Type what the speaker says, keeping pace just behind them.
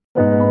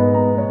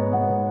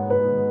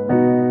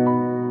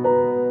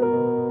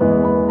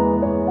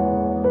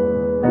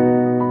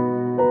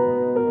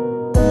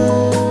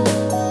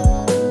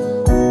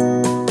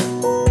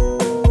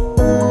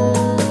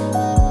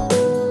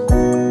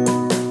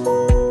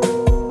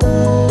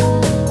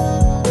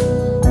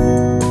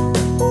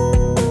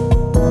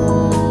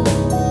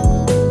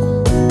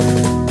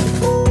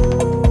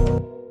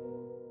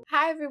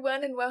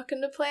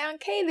Play on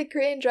K, the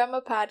Korean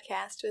drama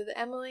podcast with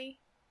Emily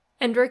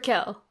and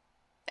Raquel.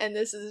 And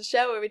this is a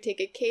show where we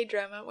take a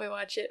K-drama, we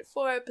watch it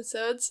 4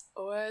 episodes,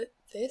 or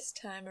this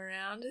time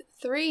around,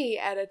 3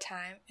 at a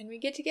time, and we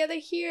get together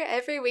here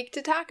every week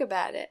to talk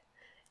about it.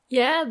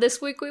 Yeah,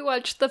 this week we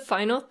watched the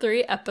final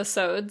 3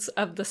 episodes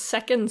of the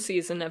 2nd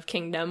season of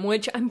Kingdom,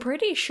 which I'm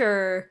pretty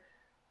sure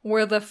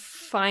were the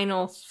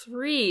final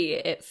 3,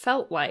 it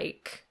felt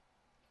like.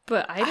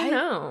 But I don't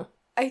know.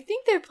 I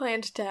think they're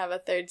planned to have a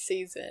 3rd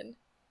season.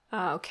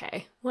 Oh,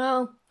 okay.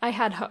 Well,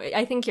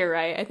 I think you're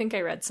right. I think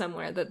I read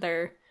somewhere that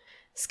they're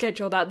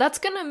scheduled out. That's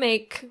gonna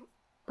make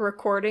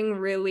recording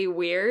really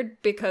weird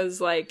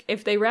because, like,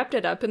 if they wrapped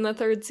it up in the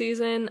 3rd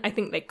season, I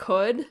think they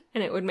could,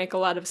 and it would make a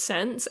lot of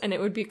sense, and it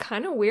would be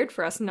kind of weird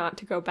for us not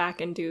to go back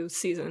and do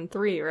season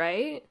 3,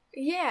 right?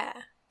 Yeah.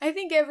 I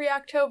think every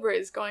October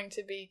is going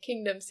to be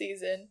Kingdom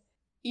season,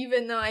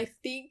 even though I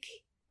think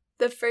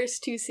the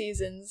first 2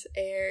 seasons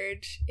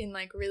aired in,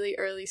 like, really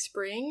early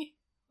spring,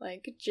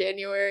 like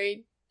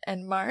January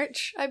and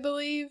March, I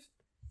believe.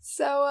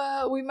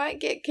 So, we might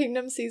get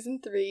Kingdom Season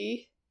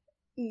 3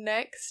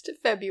 next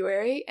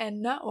February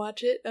and not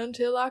watch it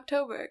until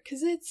October,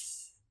 because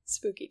it's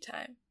spooky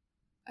time.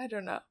 I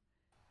don't know.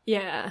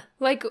 Yeah.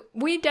 Like,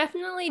 we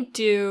definitely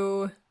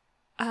do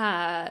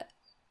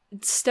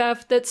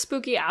stuff that's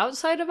spooky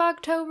outside of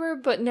October,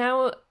 but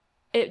now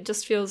it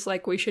just feels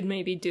like we should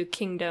maybe do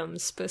Kingdom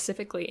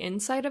specifically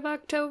inside of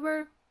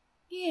October.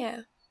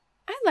 Yeah.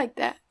 I like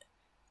that.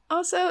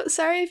 Also,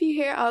 sorry if you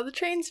hear all the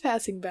trains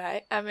passing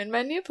by. I'm in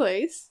my new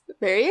place.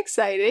 Very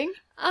exciting.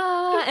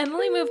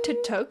 Emily moved to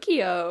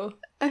Tokyo.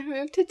 I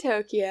moved to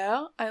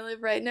Tokyo. I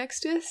live right next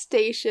to a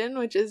station,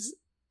 which is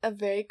a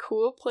very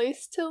cool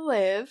place to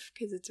live,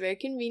 because it's very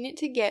convenient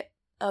to get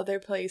other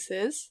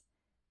places.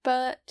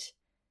 But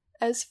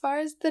as far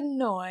as the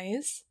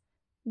noise,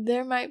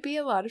 there might be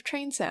a lot of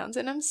train sounds,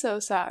 and I'm so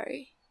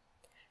sorry.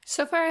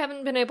 So far I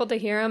haven't been able to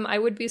hear them. I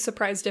would be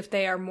surprised if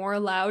they are more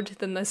loud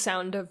than the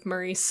sound of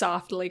Marie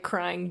softly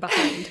crying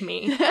behind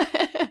me.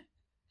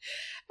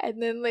 And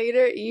then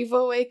later Eve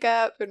will wake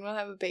up and we'll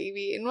have a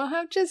baby and we'll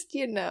have just,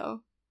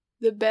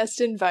 the best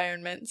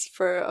environments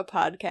for a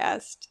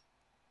podcast.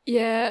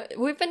 Yeah,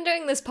 we've been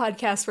doing this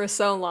podcast for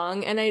so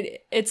long, and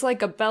it's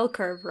like a bell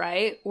curve,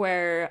 right?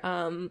 Where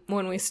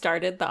when we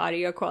started, the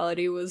audio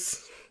quality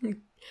was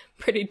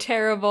pretty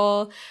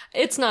terrible.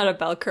 It's not a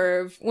bell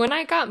curve. When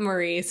I got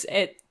Maurice,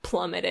 it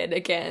plummeted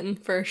again,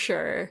 for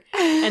sure.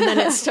 And then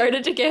it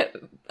started to get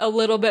a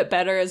little bit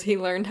better as he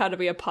learned how to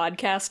be a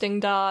podcasting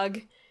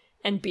dog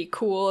and be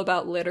cool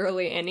about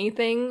literally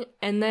anything.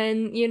 And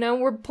then,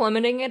 we're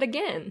plummeting it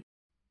again.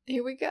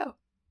 Here we go.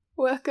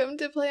 Welcome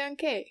to Play on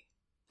K.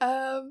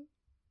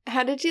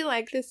 How did you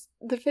like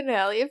the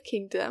finale of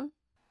Kingdom?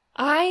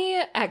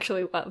 I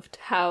actually loved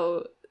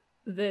how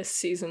this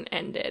season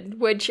ended,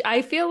 which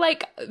I feel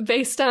like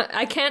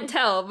I can't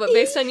tell, but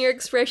based on your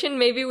expression,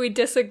 maybe we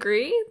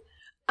disagree?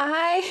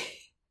 I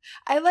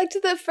liked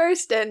the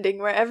first ending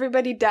where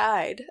everybody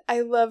died.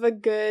 I love a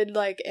good,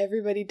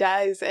 everybody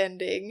dies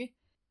ending.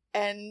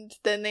 And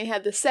then they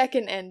had the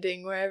second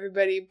ending where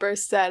everybody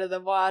bursts out of the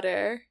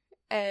water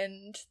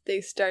and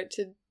they start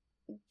to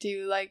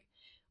do,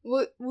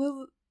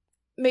 we'll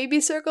maybe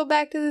circle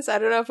back to this. I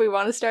don't know if we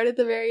want to start at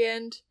the very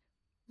end.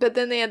 But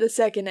then they had the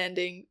second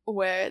ending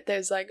where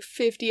there's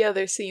 50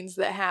 other scenes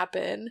that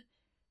happen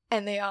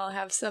and they all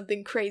have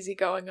something crazy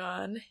going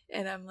on.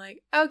 And I'm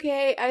like,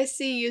 okay, I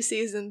see you,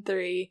 season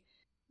 3.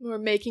 We're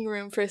making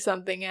room for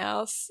something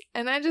else.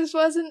 And I just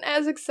wasn't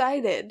as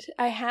excited.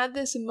 I had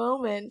this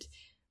moment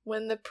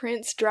when the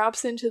prince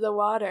drops into the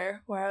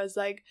water where I was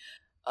like,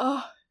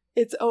 oh,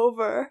 it's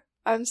over.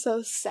 I'm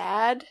so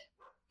sad.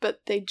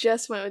 But they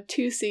just went with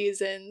 2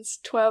 seasons,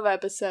 12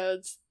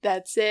 episodes.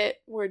 That's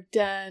it. We're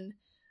done.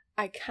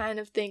 I kind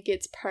of think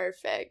it's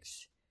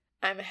perfect.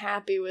 I'm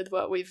happy with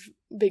what we've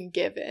been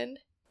given.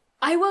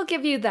 I will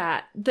give you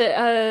that.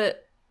 That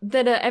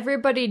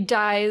everybody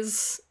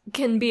dies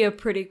can be a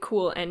pretty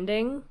cool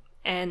ending.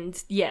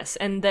 And yes,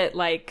 and that,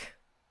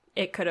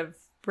 it could have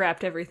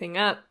wrapped everything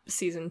up.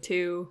 Season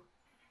 2,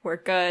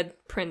 we're good.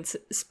 Prince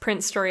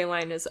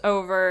storyline is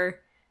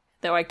over.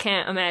 Though I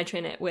can't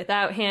imagine it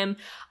without him.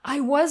 I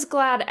was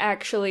glad,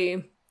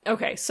 actually.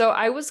 Okay, so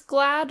I was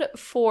glad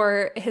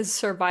for his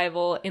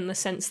survival in the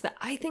sense that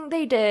I think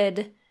they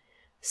did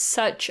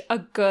such a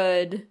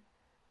good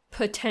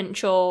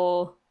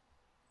potential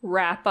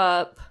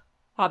wrap-up.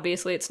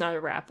 Obviously, it's not a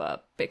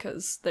wrap-up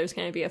because there's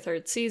going to be a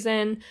 3rd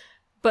season.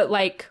 But,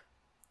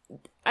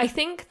 I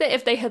think that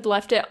if they had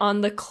left it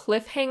on the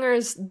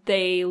cliffhangers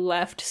they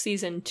left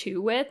season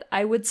 2 with,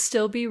 I would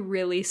still be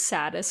really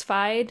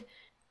satisfied.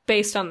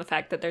 Based on the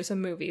fact that there's a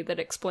movie that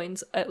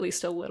explains at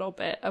least a little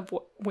bit of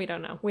what we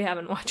don't know. We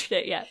haven't watched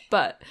it yet,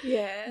 but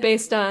yeah.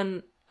 Based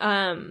on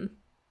a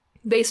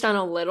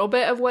little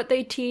bit of what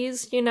they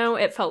teased,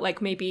 it felt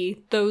like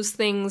maybe those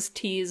things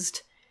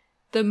teased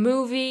the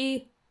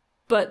movie,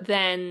 but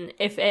then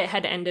if it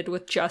had ended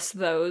with just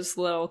those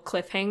little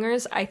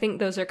cliffhangers, I think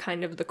those are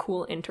kind of the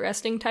cool,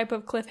 interesting type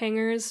of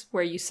cliffhangers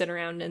where you sit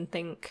around and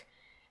think,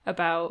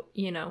 about,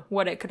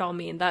 what it could all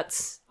mean.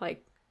 That's,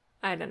 like,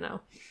 I don't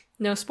know.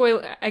 No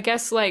spoiler. I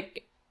guess,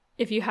 like,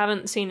 if you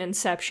haven't seen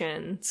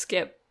Inception,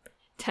 skip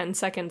 10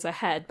 seconds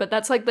ahead. But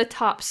that's, like, the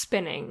top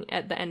spinning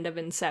at the end of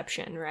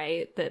Inception,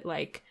 right? That,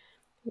 like,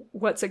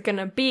 what's it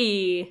gonna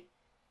be?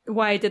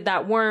 Why did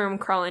that worm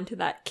crawl into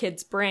that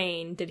kid's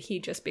brain? Did he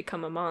just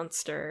become a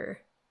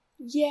monster?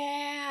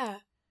 Yeah!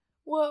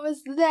 What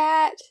was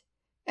that?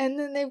 And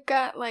then they've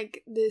got,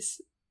 like, this,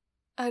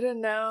 I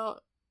don't know,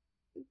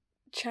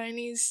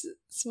 Chinese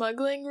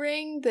smuggling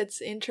ring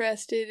that's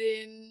interested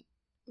in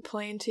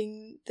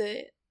planting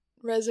the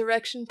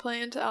resurrection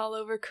plant all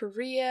over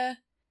Korea.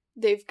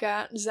 They've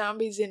got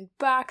zombies in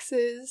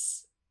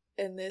boxes,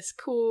 and this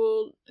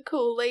cool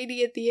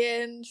lady at the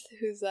end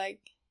who's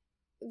like,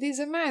 these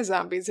are my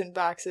zombies in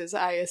boxes,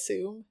 I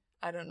assume.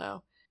 I don't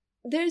know.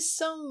 There's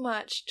so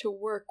much to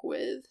work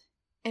with,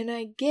 and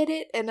I get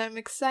it, and I'm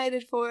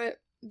excited for it,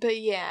 but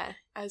yeah,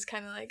 I was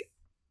kind of like,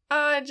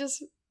 I'm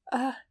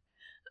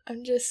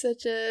just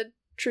such a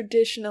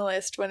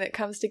traditionalist when it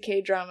comes to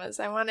K-dramas.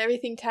 I want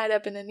everything tied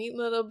up in a neat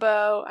little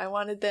bow. I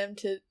wanted them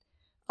to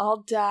all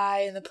die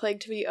and the plague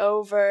to be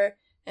over,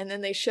 and then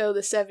they show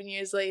the 7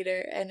 years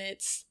later, and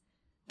it's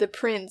the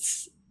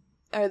prince,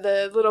 or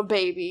the little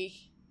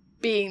baby,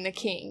 being the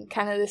king.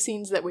 Kind of the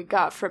scenes that we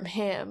got from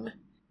him,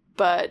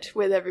 but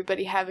with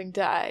everybody having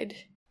died.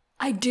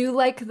 I do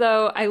like,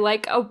 though, I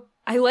like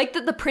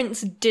that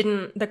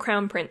the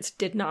crown prince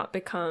did not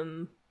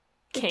become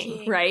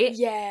king, right?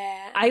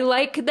 Yeah. I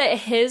like that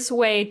his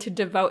way to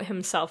devote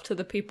himself to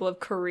the people of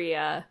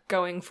Korea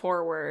going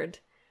forward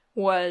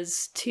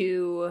was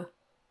to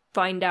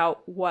find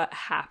out what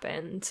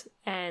happened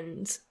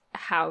and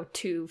how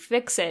to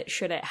fix it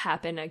should it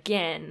happen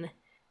again.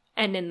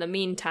 And in the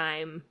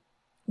meantime,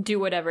 do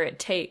whatever it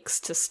takes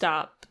to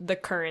stop the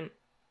current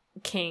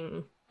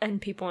king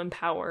and people in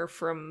power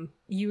from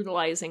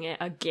utilizing it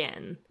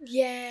again.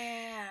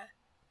 Yeah.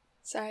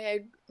 Sorry, I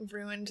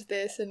ruined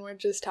this and we're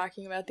just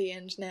talking about the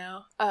end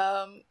now.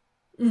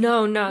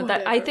 No,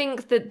 that I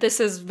think that this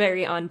is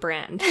very on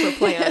brand for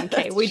Play on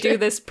K. We do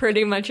this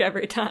pretty much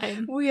every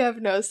time. We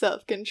have no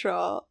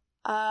self-control.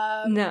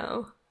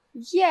 No.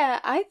 Yeah,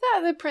 I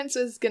thought the prince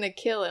was gonna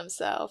kill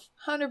himself.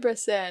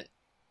 100%.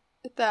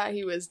 I thought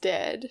he was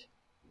dead.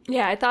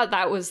 Yeah, I thought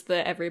that was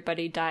the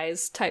everybody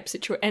dies type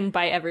situation. And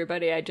by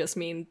everybody, I just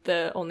mean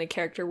the only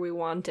character we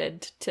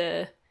wanted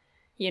to,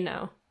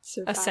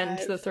 Survive. ascend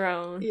to the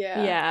throne.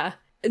 Yeah.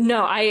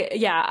 No,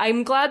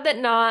 I'm glad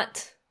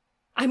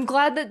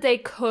that they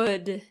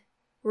could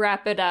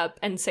wrap it up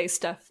and say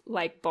stuff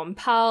like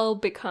Bompal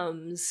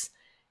becomes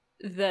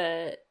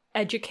the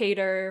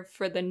educator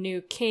for the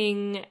new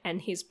king,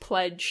 and he's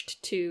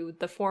pledged to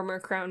the former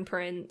crown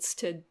prince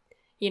to,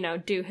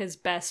 do his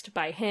best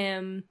by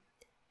him.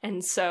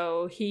 And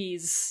so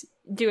he's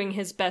doing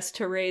his best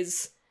to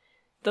raise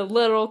the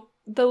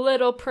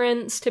little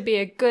prince to be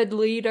a good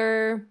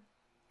leader,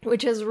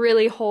 which is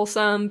really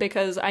wholesome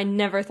because I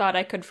never thought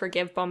I could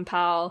forgive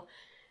Bompal,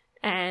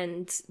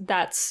 and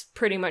that's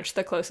pretty much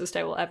the closest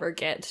I will ever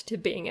get to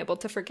being able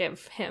to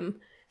forgive him.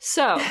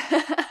 So,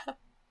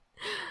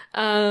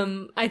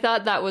 I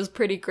thought that was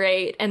pretty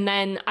great. And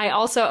then I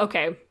also,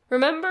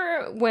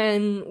 remember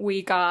when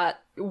we got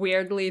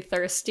weirdly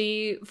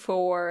thirsty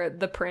for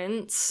the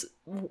prince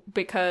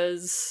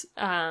because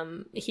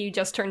he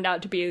just turned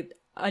out to be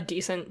a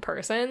decent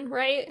person,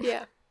 right?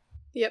 Yeah.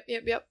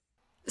 Yep.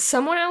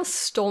 Someone else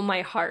stole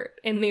my heart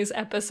in these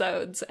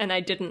episodes, and I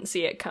didn't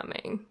see it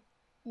coming.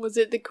 Was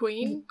it the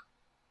queen?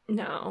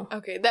 No.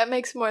 Okay, that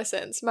makes more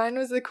sense. Mine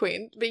was the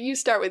queen, but you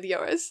start with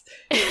yours.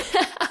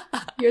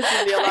 Yours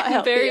will be a lot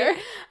healthier.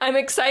 I'm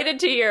excited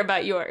to hear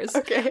about yours.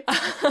 Okay.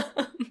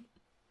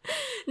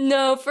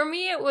 No, for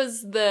me it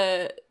was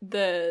the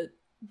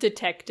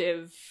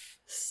detective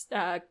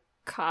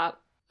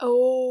cop.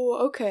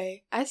 Oh,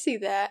 okay. I see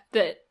that.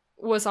 That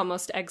was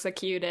almost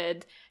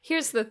executed.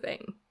 Here's the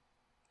thing.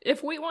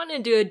 If we want to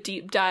do a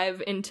deep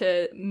dive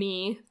into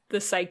me,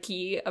 the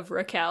psyche of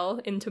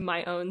Raquel, into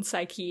my own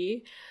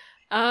psyche,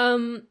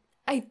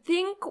 I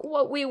think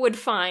what we would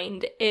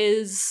find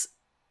is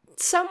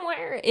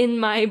somewhere in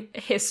my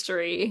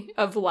history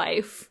of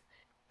life,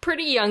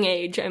 pretty young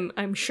age,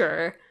 I'm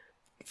sure,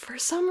 for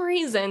some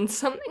reason,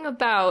 something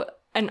about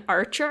an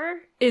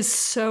archer is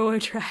so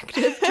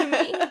attractive to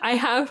me. I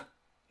have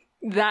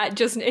that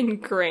just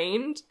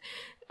ingrained.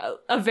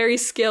 A very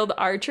skilled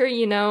archer,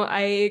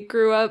 I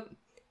grew up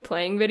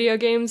playing video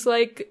games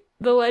like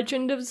The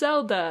Legend of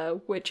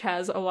Zelda, which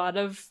has a lot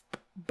of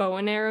bow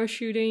and arrow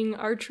shooting,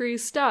 archery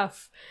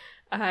stuff.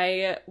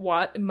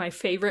 My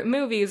favorite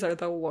movies are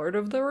the Lord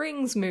of the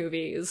Rings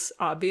movies.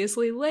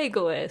 Obviously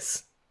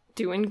Legolas,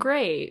 doing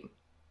great.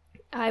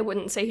 I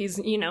wouldn't say he's,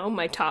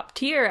 my top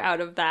tier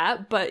out of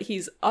that, but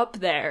he's up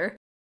there.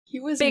 He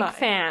was big mine.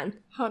 fan.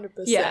 100%.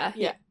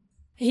 Yeah.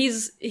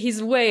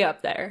 He's way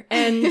up there.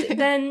 And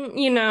then,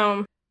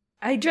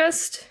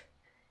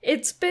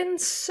 it's been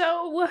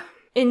so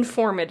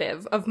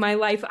informative of my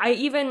life.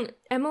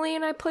 Emily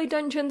and I play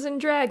Dungeons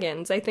and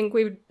Dragons. I think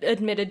we've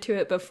admitted to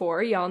it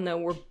before. Y'all know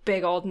we're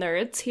big old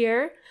nerds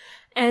here.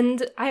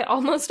 And I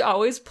almost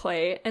always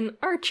play an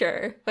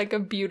archer, like a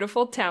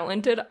beautiful,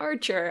 talented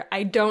archer.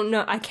 I don't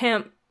know, I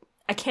can't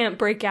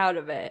break out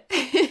of it.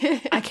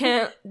 I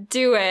can't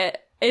do it.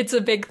 It's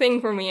a big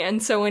thing for me.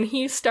 And so when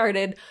he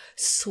started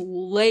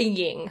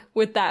slaying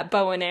with that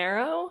bow and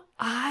arrow,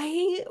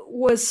 I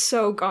was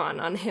so gone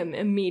on him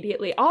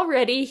immediately.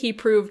 Already he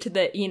proved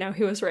that,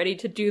 he was ready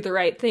to do the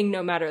right thing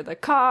no matter the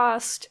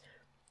cost.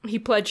 He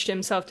pledged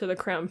himself to the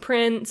Crown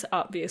Prince.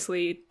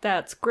 Obviously,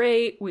 that's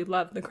great. We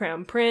love the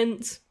Crown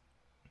Prince.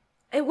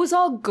 It was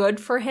all good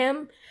for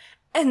him.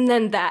 And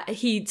then that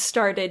he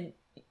started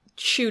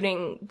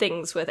shooting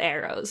things with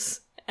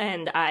arrows.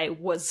 And I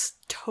was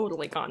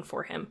totally gone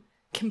for him.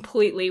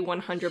 Completely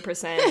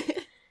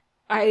 100%.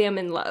 I am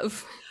in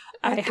love.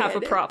 I have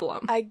a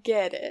problem. I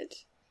get it.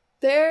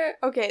 There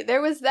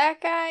was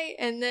that guy,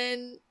 and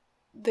then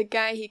the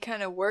guy he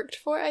kind of worked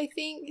for, I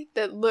think,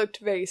 that looked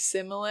very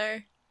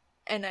similar,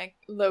 and I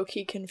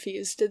low-key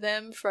confused to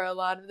them for a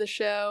lot of the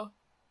show.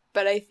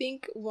 But I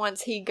think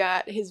once he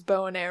got his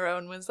bow and arrow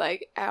and was,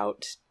 like,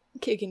 out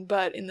kicking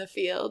butt in the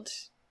field,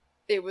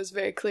 it was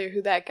very clear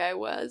who that guy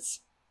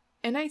was.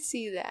 And I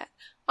see that.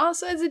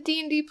 Also, as a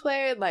D&D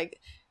player, like,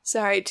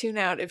 sorry, tune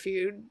out if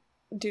you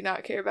do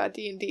not care about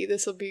D&D.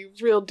 This will be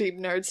real deep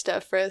nerd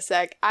stuff for a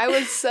sec. I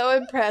was so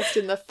impressed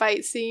in the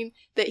fight scene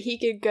that he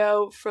could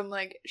go from,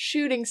 like,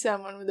 shooting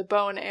someone with a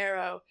bow and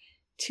arrow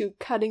to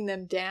cutting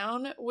them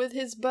down with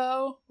his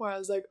bow, where I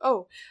was like,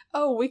 oh,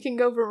 we can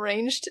go from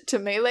ranged to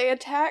melee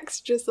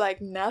attacks just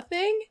like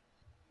nothing?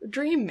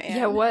 Dream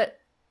man.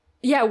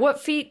 What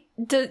feat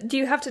do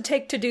you have to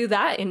take to do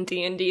that in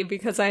D&D?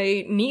 Because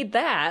I need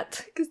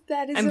that. Because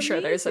that is I'm amazing.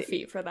 sure there's a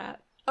feat for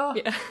that. Oh,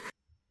 yeah.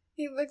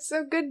 He looks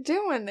so good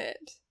doing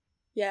it.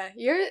 Yeah,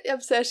 your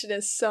obsession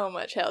is so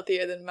much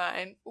healthier than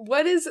mine.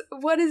 What is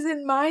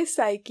in my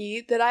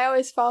psyche that I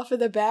always fall for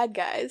the bad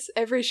guys?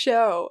 Every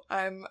show,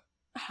 I'm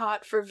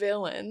hot for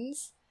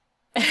villains.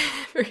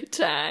 Every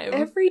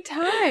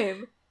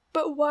time.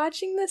 But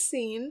watching the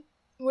scene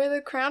where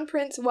the Crown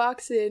Prince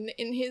walks in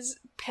his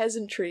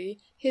peasantry,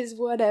 his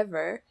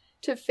whatever,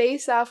 to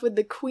face off with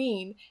the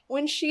Queen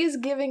when she is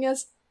giving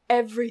us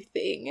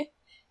everything.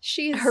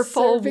 She is her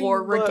full war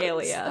looks.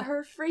 regalia.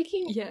 Her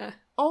freaking... Yeah.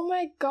 Oh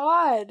my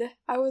god.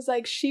 I was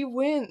like, she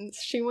wins.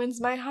 She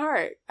wins my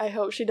heart. I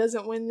hope she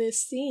doesn't win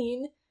this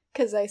scene,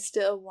 because I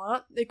still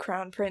want the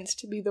Crown Prince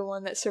to be the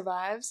one that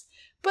survives.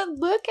 But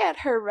look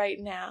at her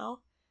right now,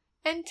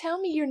 and tell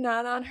me you're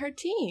not on her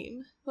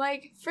team.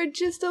 Like, for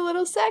just a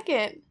little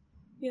second.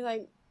 You're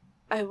like,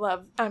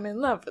 I'm in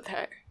love with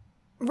her.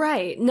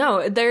 Right.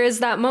 No, there is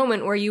that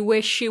moment where you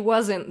wish she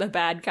wasn't the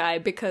bad guy,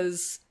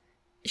 because...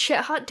 shit,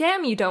 hot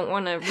damn, you don't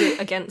want to root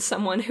against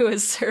someone who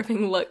is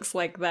serving looks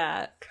like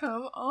that.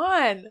 Come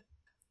on.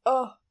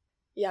 Oh,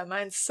 yeah,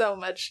 mine's so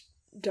much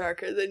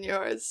darker than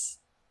yours.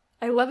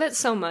 I love it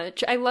so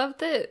much. I love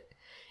that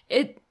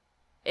it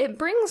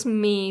brings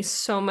me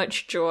so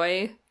much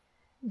joy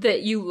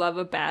that you love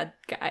a bad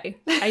guy.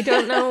 I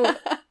don't know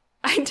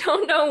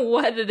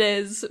what it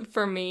is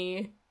for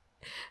me,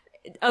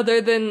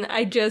 other than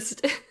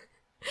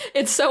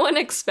it's so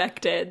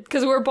unexpected,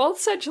 because we're both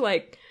such,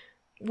 like,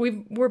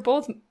 we're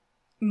both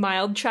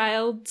mild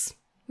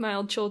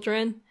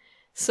children.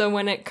 So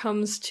when it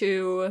comes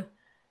to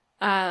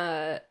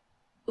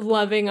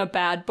loving a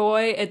bad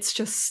boy, it's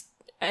just,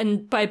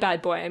 and by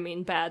bad boy I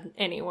mean bad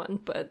anyone,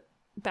 but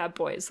bad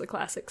boy is the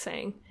classic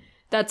saying.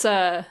 That's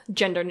a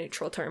gender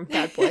neutral term,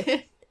 bad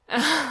boy.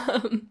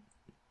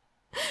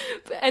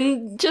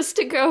 And just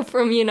to go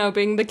from,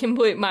 being the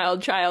complete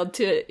mild child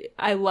to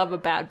I love a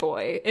bad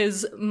boy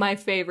is my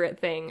favorite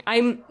thing.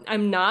 I'm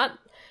not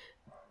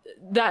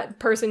that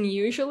person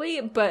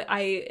usually, but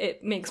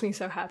it makes me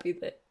so happy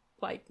that,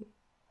 like,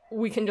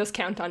 we can just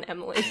count on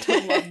Emily to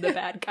love the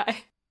bad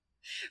guy.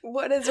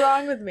 What is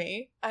wrong with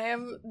me? I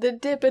am the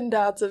Dippin'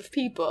 Dots of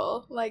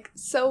people. Like,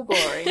 so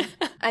boring.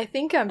 I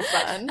think I'm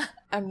fun.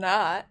 I'm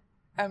not.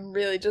 I'm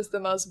really just the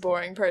most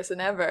boring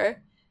person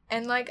ever.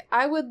 And, like,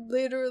 I would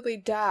literally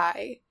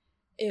die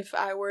if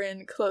I were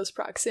in close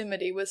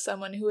proximity with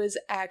someone who is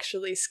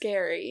actually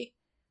scary.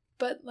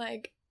 But,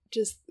 like,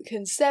 just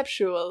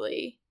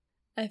conceptually,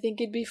 I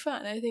think it'd be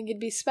fun. I think it'd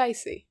be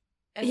spicy.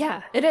 And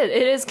yeah, it is.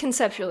 It is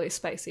conceptually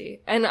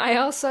spicy. And I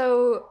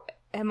also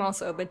am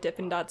also the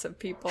Dippin' Dots of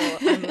people.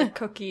 I'm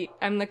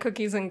the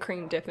cookies and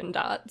cream Dippin'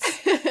 Dots.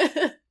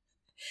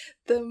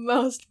 The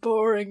most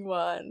boring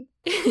one.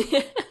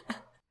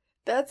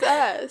 That's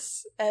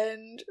us.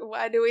 And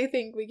why do we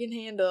think we can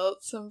handle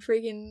some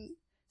freaking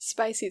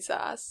spicy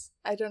sauce?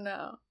 I don't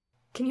know.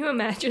 Can you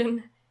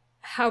imagine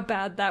how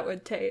bad that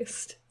would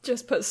taste?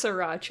 Just put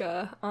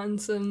sriracha on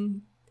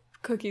some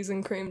cookies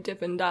and cream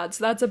Dippin' Dots.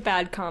 That's a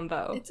bad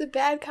combo. It's a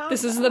bad combo.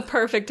 This is the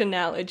perfect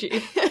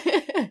analogy.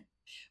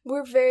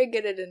 We're very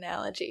good at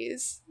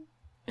analogies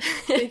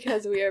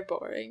because we are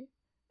boring.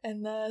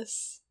 And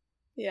thus,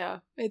 yeah,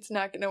 it's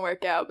not going to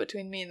work out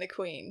between me and the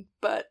Queen.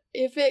 But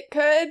if it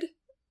could,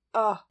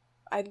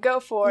 I'd go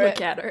for it.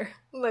 Look at her.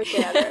 Look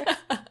at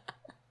her.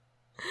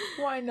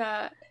 Why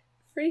not?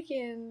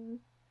 Freaking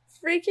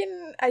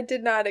I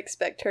did not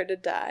expect her to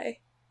die.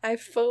 I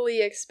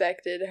fully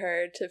expected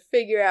her to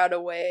figure out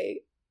a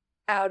way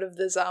out of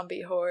the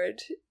zombie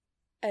horde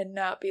and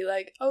not be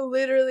like, oh,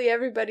 literally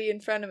everybody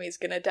in front of me is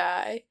gonna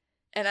die,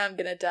 and I'm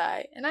gonna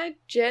die. And I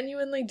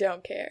genuinely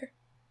don't care.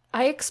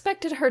 I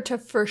expected her to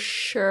for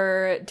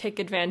sure take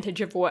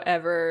advantage of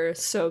whatever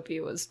Soapy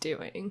was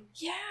doing.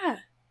 Yeah,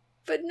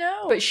 but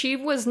no. But she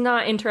was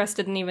not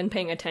interested in even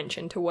paying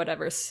attention to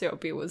whatever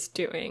Soapy was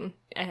doing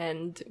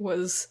and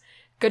was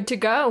good to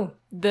go.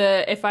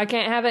 The if I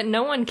can't have it,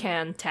 no one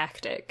can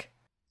tactic.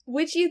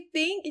 Which you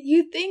think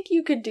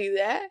you could do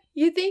that?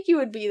 You think you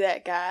would be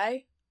that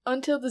guy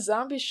until the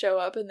zombies show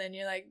up, and then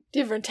you're like,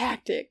 different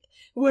tactic.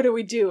 What are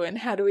we doing?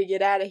 How do we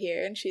get out of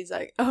here? And she's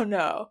like, oh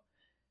no.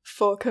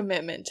 Full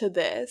commitment to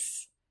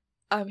this.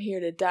 I'm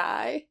here to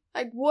die.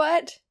 Like,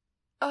 what?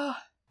 Oh.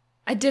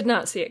 I did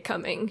not see it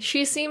coming.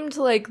 She seemed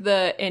like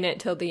the in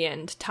it till the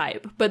end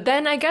type. But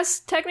then I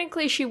guess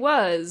technically she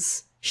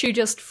was. She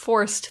just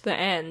forced the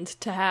end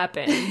to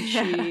happen.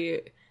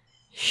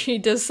 She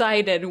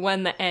decided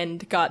when the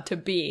end got to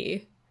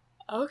be.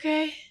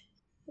 Okay.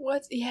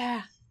 What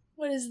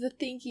is the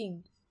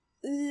thinking?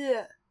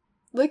 Ugh.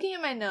 Looking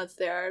at my notes,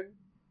 they are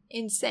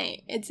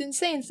insane. It's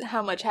insane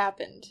how much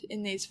happened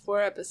in these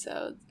 4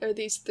 episodes, or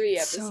these 3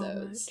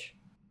 episodes. So much.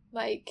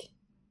 Like,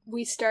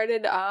 we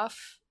started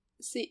off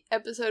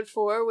episode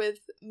 4 with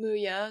Mu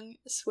Young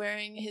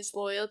swearing his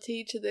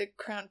loyalty to the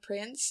Crown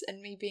Prince,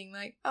 and me being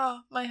like,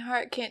 oh, my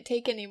heart can't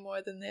take any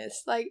more than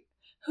this. Like,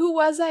 who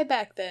was I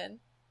back then?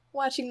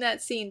 Watching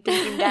that scene,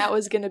 thinking that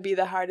was gonna be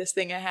the hardest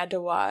thing I had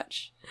to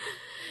watch.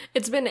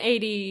 It's been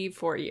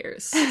 84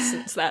 years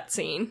since that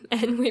scene,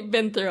 and we've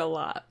been through a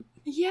lot.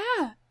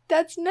 Yeah,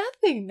 that's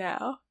nothing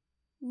now.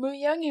 Mu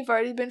Young, you've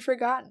already been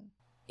forgotten.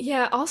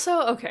 Yeah,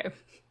 also, okay.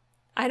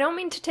 I don't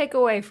mean to take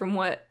away from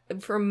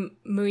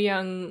Mu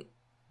Young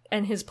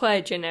and his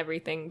pledge and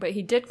everything, but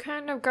he did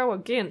kind of go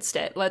against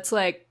it. Let's,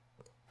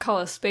 call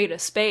a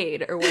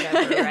spade or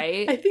whatever,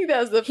 right? I think that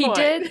was the point. He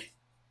did.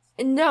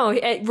 No,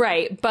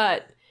 right,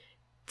 but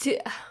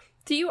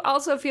do you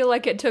also feel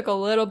like it took a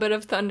little bit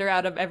of thunder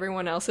out of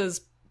everyone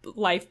else's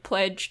life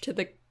pledge to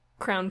the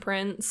Crown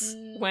Prince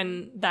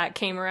when that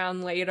came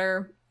around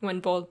later, when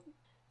both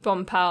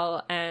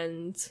Bompal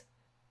and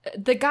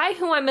the guy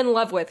who I'm in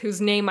love with,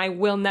 whose name I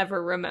will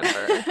never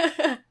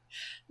remember.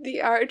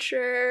 The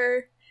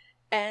archer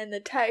and the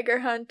tiger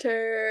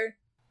hunter.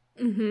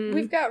 Mm-hmm.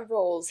 We've got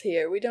roles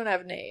here. We don't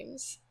have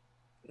names.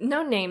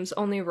 No names,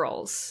 only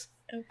roles.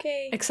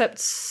 Okay. Except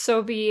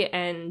Sobi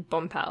and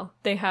Bompal.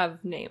 They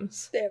have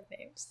names. They have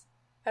names.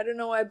 I don't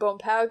know why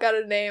Bompal got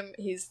a name.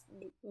 He's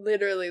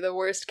literally the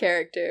worst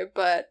character,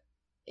 but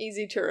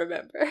easy to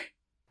remember.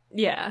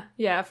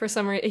 Yeah, for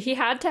some reason. He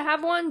had to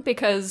have one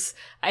because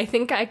I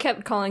think I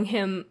kept calling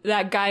him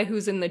that guy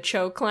who's in the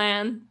Cho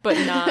clan, but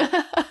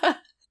not.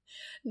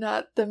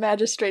 Not the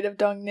Magistrate of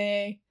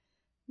Dongne.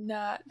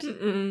 Not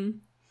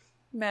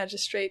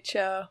Magistrate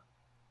Cho.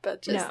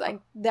 But just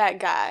like that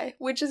guy,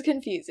 which is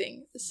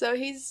confusing. So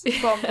he's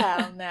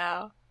Bompal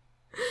now.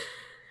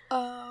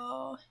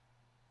 Oh.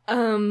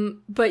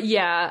 But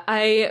yeah,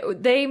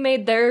 they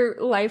made their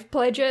life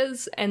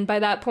pledges, and by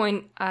that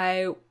point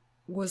I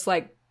was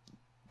like,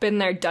 been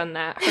there, done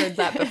that, heard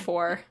that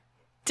before.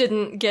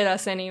 Didn't get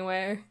us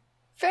anywhere.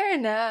 Fair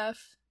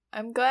enough.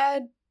 I'm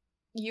glad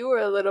you were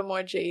a little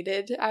more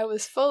jaded. I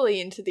was fully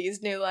into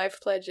these new life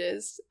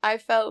pledges. I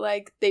felt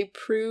like they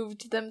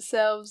proved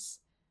themselves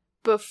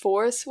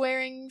before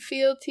swearing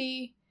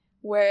fealty,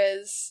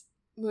 whereas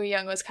Mu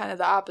Young was kind of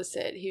the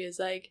opposite. He was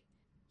like,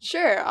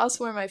 sure, I'll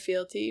swear my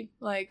fealty.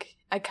 Like,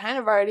 I kind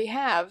of already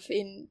have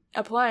in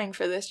applying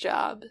for this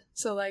job.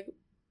 So, like,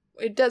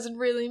 it doesn't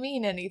really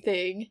mean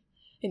anything.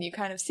 And you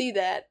kind of see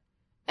that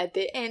at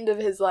the end of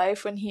his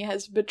life when he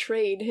has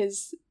betrayed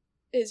his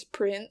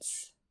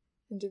prince.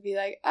 And to be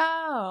like,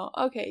 oh,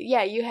 okay,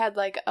 yeah, you had,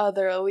 like,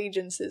 other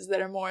allegiances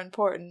that are more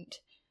important.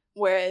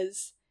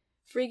 Whereas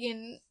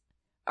freaking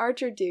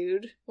Archer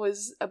dude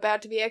was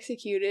about to be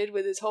executed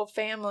with his whole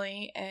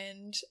family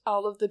and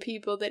all of the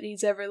people that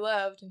he's ever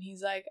loved, and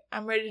he's like,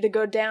 I'm ready to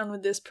go down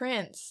with this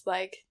prince.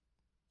 Like,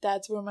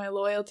 that's where my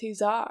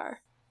loyalties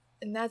are.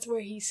 And that's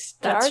where he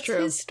starts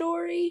his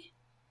story?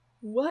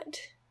 What?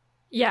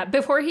 Yeah,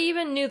 before he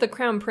even knew the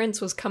Crown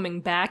Prince was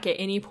coming back at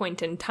any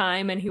point in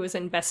time, and he was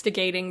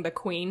investigating the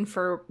Queen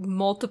for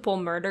multiple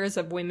murders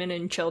of women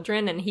and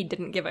children, and he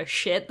didn't give a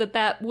shit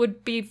that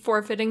would be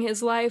forfeiting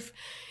his life.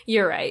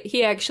 You're right.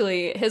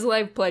 His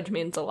life pledge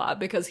means a lot,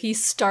 because he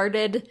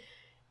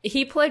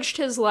pledged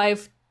his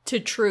life to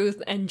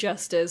truth and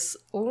justice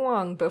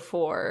long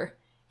before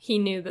he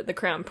knew that the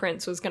Crown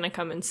Prince was going to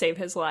come and save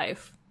his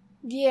life.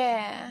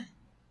 Yeah.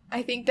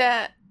 I think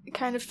that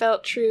kind of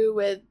felt true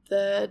with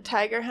the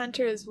tiger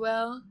hunter as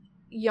well.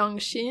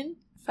 Yongshin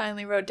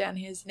finally wrote down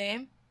his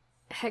name.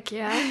 Heck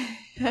yeah.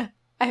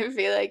 I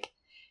feel like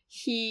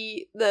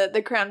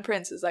the Crown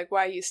Prince is like,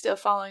 why are you still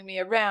following me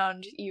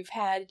around? You've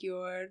had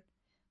your,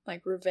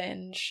 like,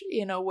 revenge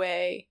in a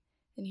way.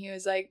 And he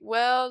was like,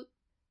 well,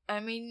 I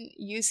mean,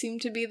 you seem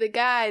to be the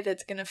guy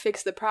that's gonna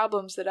fix the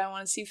problems that I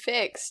want to see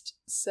fixed,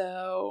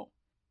 so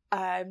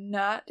I'm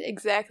not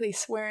exactly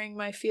swearing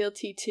my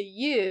fealty to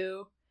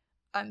you.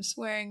 I'm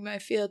swearing my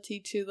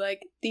fealty to,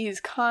 like, these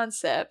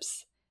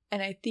concepts,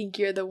 and I think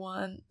you're the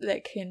one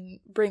that can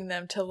bring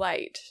them to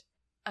light.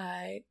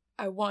 I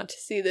want to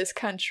see this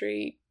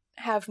country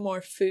have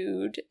more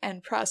food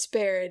and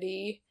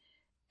prosperity,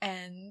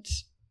 and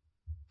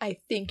I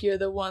think you're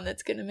the one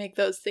that's gonna make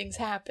those things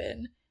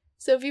happen.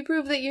 So if you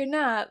prove that you're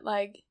not,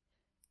 like,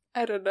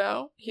 I don't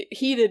know,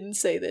 he didn't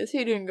say this,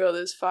 he didn't go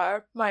this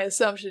far. My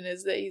assumption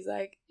is that he's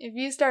like, if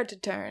you start to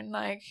turn,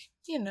 like,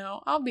 you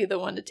know, I'll be the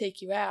one to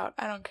take you out,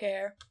 I don't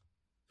care.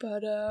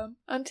 But,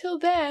 until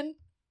then,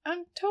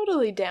 I'm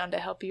totally down to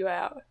help you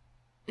out.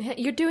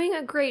 You're doing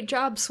a great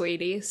job,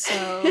 sweetie,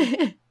 so...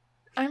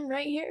 I'm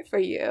right here for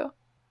you.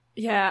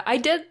 Yeah, I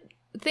did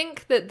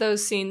think that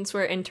those scenes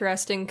were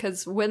interesting,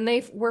 because when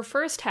they were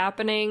first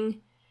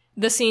happening,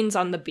 the scenes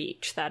on the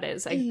beach, that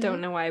is. I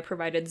don't know why I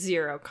provided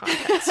zero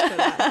context for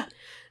that.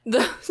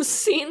 The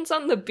scenes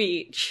on the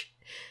beach,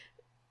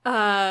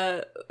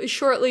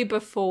 shortly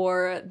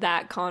before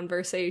that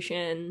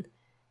conversation,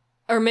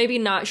 or maybe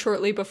not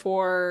shortly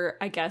before,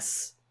 I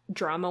guess,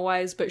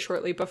 drama-wise, but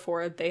shortly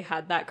before they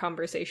had that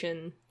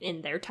conversation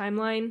in their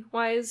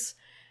timeline-wise,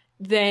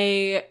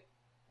 they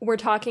were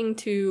talking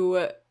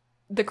to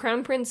the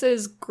Crown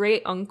Prince's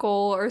great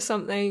uncle or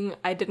something.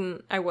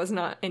 I was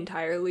not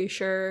entirely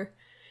sure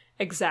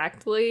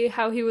exactly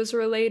how he was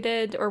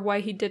related or why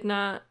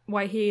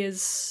he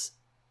is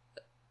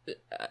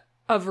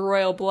of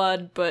royal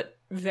blood but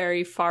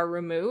very far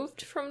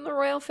removed from the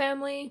royal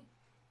family.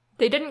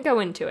 They didn't go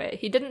into it.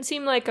 He didn't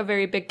seem like a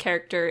very big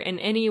character in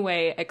any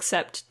way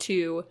except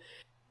to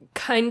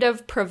kind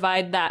of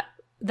provide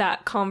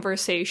that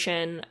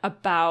conversation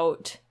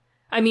about,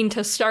 I mean,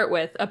 to start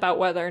with, about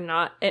whether or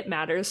not it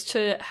matters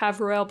to have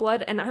royal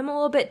blood, and I'm a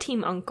little bit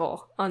team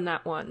uncle on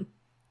that one.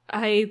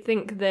 I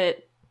think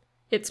that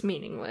it's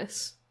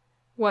meaningless.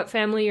 What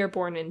family you're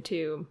born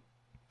into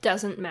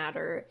doesn't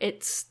matter.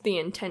 It's the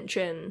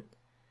intention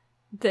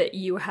that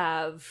you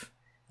have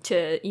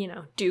to, you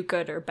know, do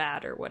good or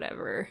bad or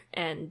whatever.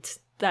 And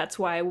that's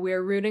why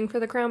we're rooting for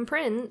the Crown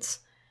Prince.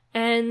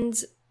 And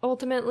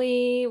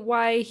ultimately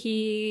why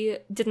he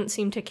didn't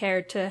seem to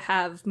care to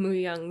have Mu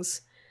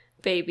Young's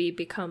baby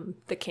become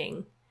the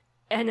king.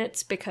 And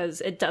it's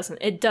because it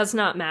does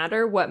not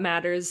matter. What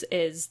matters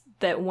is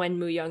that when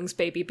Mu Young's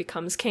baby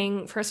becomes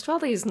king, first of all,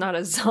 he's not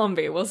a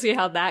zombie. We'll see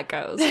how that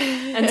goes.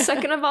 And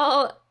second of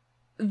all,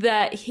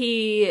 that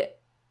he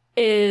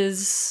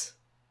is,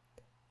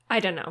 I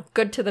don't know,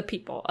 good to the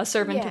people, a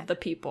servant of the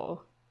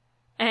people.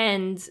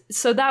 And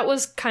so that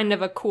was kind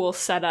of a cool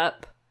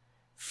setup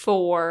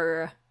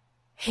for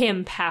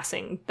him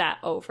passing that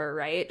over,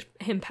 right?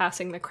 Him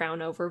passing the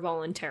crown over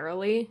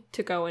voluntarily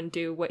to go and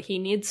do what he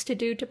needs to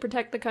do to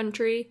protect the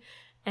country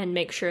and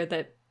make sure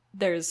that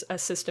there's a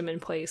system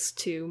in place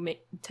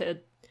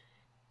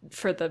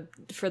for the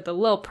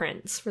little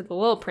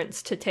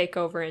prince to take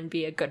over and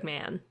be a good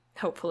man.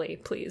 Hopefully,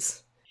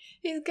 please.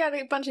 He's got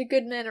a bunch of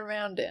good men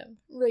around him,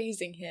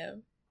 raising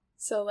him.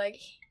 So, like,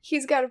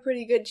 he's got a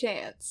pretty good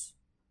chance.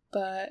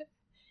 But,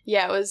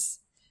 yeah, it was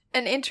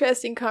an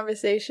interesting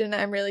conversation.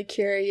 I'm really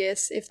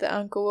curious if the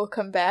uncle will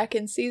come back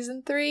in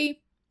season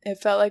 3. It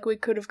felt like we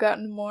could have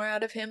gotten more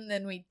out of him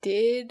than we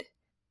did.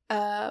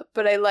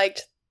 But I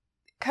liked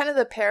kind of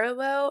the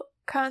parallel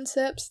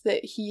concepts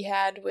that he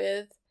had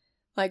with,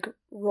 like,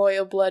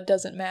 royal blood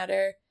doesn't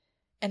matter,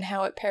 and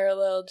how it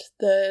paralleled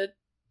the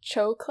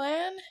Cho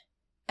clan,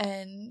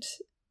 and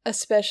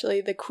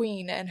especially the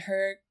queen and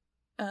her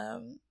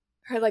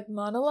like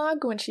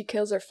monologue when she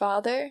kills her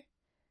father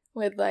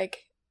with,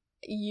 like,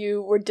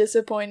 you were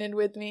disappointed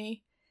with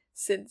me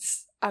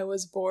since I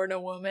was born a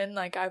woman,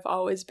 like I've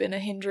always been a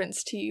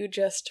hindrance to you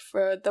just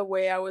for the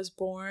way I was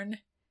born.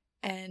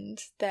 And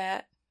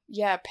that,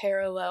 yeah,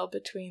 parallel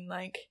between,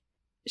 like,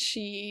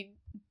 she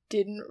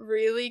didn't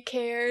really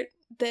care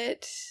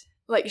that,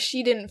 like,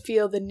 she didn't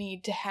feel the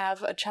need to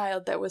have a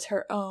child that was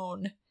her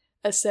own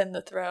ascend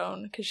the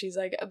throne, because she's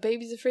like, a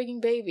baby's a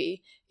freaking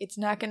baby. It's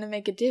not going to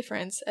make a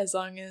difference as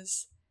long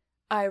as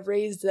I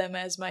raise them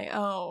as my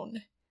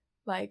own.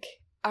 Like,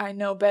 I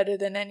know better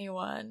than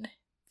anyone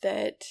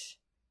that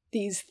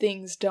these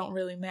things don't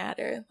really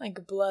matter.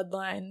 Like,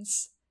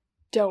 bloodlines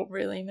don't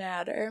really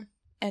matter,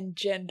 and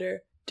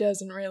gender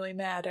doesn't really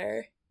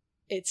matter.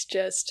 It's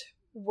just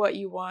what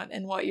you want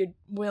and what you're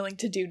willing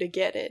to do to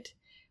get it,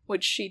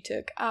 which she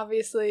took,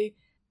 obviously,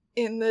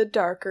 in the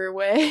darker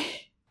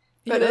way.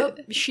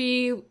 But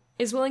she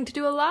is willing to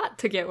do a lot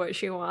to get what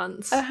she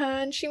wants.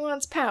 And she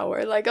wants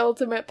power, like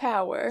ultimate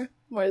power,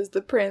 whereas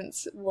the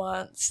prince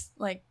wants,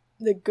 like,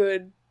 the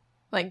good,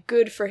 like,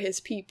 good for his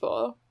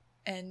people,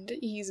 and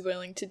he's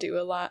willing to do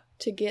a lot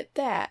to get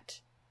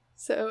that.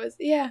 So, it was,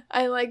 yeah,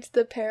 I liked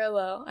the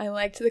parallel. I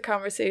liked the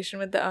conversation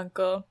with the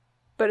uncle,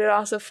 but it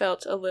also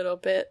felt a little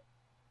bit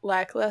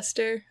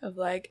lackluster of,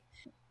 like,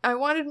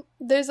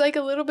 there's like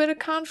a little bit of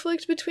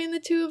conflict between the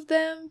two of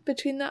them,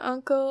 between the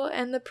uncle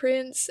and the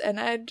prince, and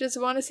I just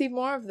want to see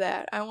more of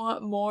that. I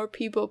want more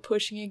people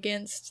pushing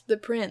against the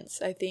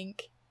prince. I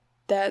think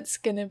that's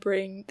gonna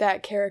bring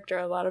that character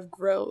a lot of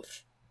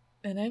growth.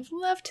 And I'd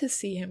love to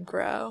see him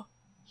grow.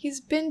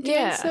 He's been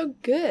doing so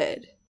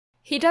good.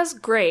 He does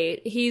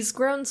great. He's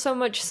grown so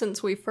much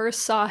since we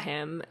first saw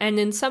him, and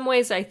in some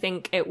ways I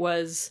think it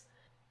was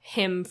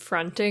him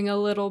fronting a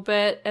little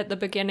bit at the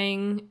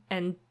beginning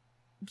and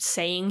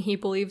saying he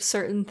believes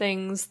certain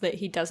things that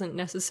he doesn't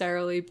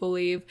necessarily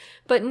believe.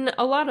 But in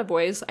a lot of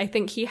ways, I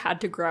think he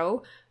had to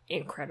grow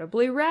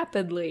incredibly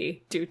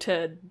rapidly due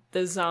to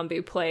the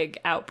zombie plague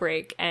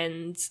outbreak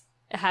and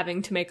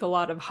having to make a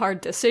lot of hard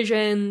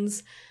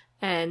decisions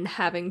and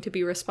having to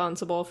be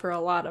responsible for a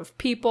lot of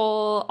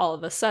people all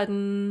of a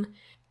sudden.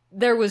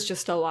 There was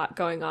just a lot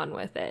going on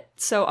with it.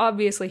 So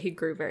obviously he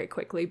grew very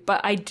quickly,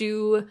 but I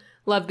do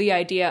love the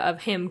idea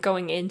of him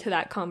going into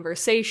that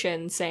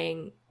conversation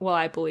saying, well,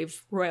 I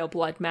believe royal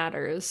blood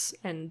matters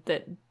and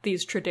that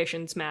these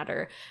traditions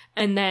matter.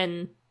 And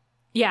then,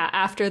 yeah,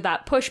 after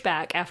that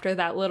pushback, after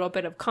that little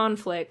bit of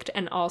conflict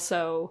and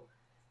also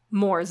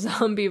more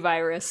zombie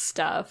virus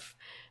stuff,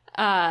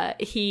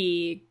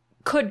 he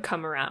could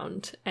come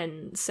around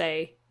and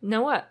say,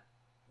 know what?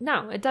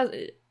 No, it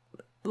doesn't.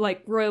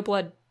 Like, royal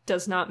blood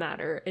does not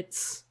matter.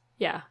 It's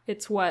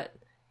what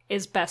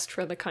is best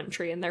for the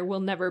country, and there will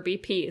never be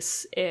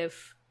peace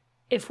if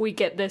we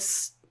get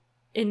this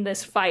in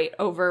this fight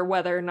over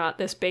whether or not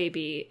this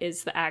baby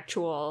is the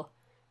actual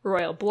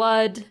royal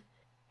blood.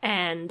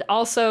 And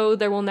also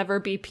there will never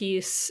be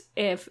peace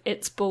if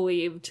it's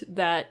believed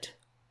that,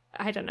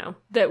 I don't know,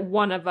 that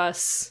one of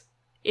us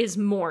is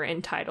more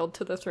entitled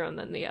to the throne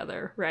than the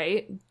other,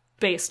 right?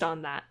 Based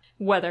on that,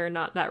 whether or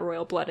not that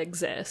royal blood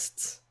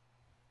exists.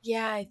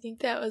 Yeah, I think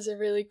that was a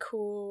really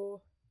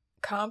cool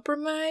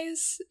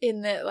compromise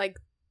in that, like,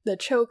 the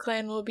Cho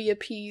clan will be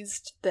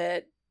appeased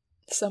that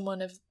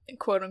someone of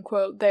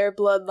quote-unquote their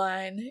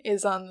bloodline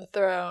is on the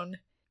throne,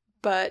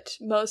 but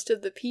most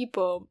of the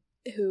people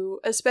who,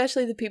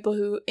 especially the people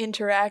who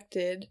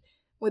interacted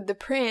with the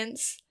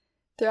prince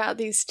throughout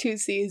these 2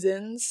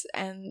 seasons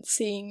and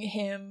seeing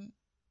him,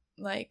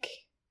 like,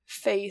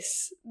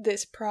 face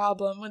this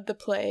problem with the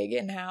plague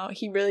and how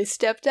he really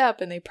stepped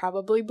up and they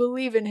probably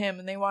believe in him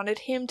and they wanted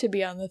him to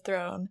be on the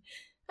throne,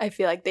 I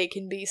feel like they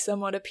can be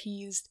somewhat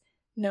appeased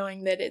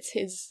knowing that it's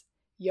his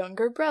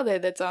younger brother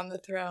that's on the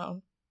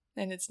throne.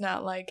 And it's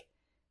not like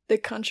the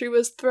country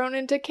was thrown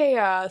into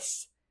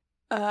chaos.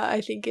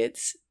 I think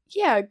it's,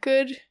 a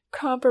good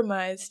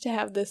compromise to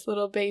have this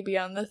little baby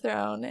on the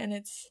throne. And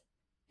it's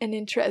an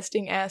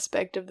interesting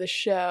aspect of the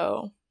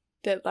show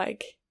that,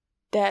 like,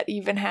 that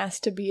even has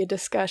to be a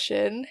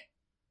discussion.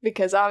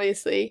 Because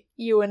obviously,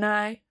 you and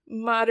I,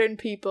 modern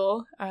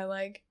people, are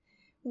like,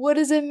 what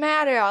does it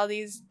matter, all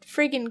these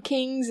friggin'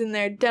 kings and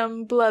their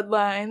dumb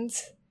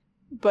bloodlines?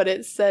 But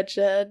it's such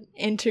an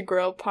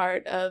integral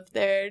part of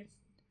the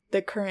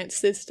current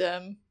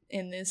system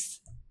in this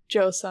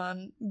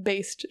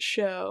Joseon-based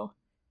show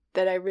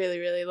that I really,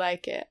 really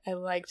like it. I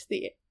liked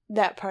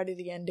that part of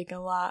the ending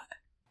a lot.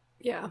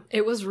 Yeah,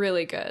 it was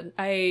really good.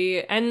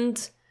 I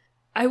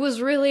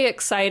was really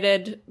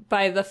excited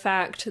by the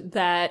fact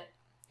that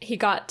he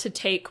got to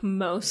take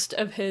most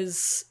of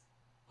his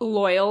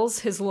loyal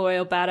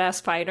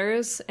badass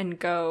fighters, and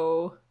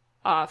go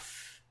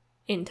off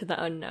into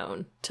the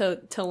unknown to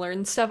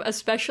learn stuff,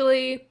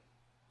 especially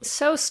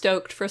so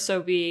stoked for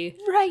Sobi,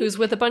 right, who's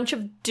with a bunch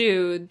of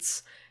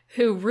dudes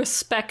who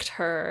respect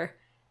her,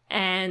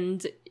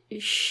 and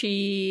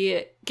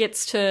she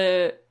gets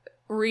to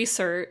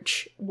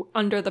research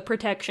under the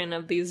protection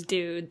of these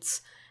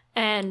dudes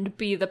and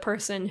be the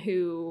person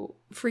who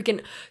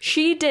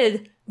she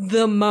did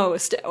the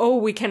most. Oh,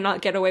 we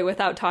cannot get away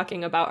without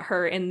talking about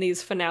her in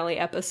these finale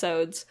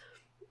episodes.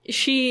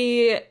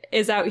 She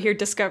is out here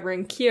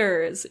discovering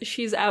cures.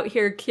 She's out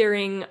here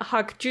curing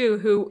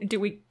Hakju, who, do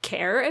we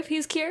care if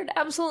he's cured?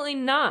 Absolutely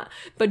not.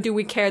 But do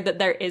we care that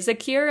there is a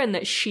cure and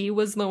that she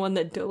was the one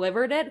that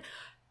delivered it?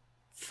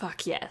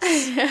 Fuck yes.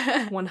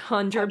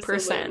 100%.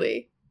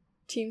 Absolutely.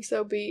 Team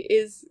Sobi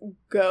is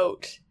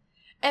GOAT.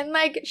 And,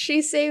 like,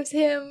 she saves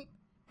him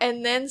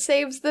and then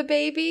saves the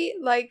baby.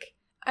 Like,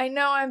 I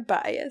know I'm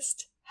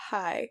biased.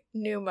 Hi,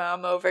 new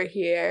mom over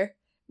here,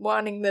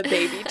 wanting the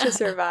baby to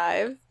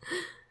survive.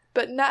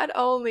 But not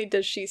only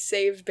does she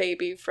save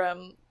baby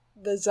from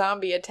the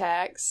zombie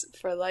attacks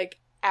for,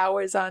 like,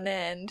 hours on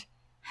end.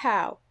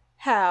 How?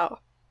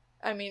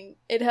 I mean,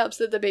 it helps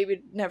that the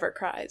baby never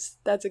cries.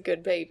 That's a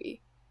good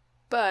baby.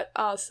 But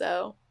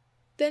also,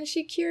 then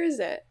she cures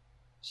it.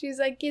 She's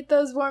like, get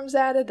those worms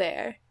out of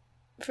there.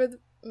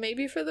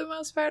 Maybe for the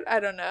most part, I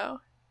don't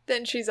know.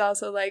 Then she's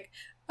also like,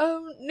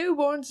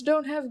 newborns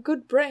don't have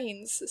good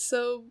brains,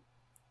 so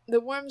the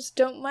worms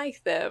don't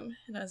like them.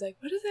 And I was like,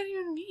 what does that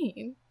even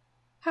mean?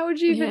 How would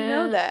you even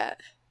know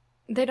that?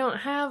 They don't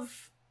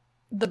have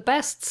the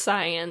best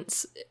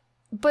science,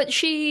 but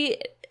she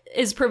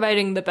is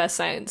providing the best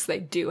science they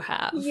do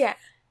have. Yeah.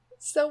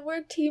 So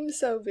we're Team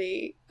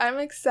Sobi. I'm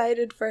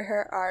excited for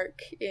her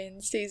arc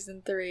in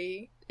season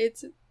 3.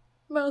 It's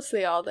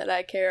mostly all that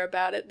I care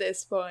about at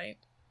this point.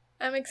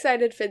 I'm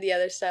excited for the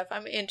other stuff.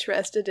 I'm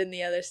interested in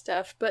the other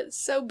stuff, but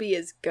Sobi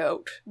is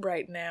GOAT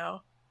right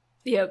now.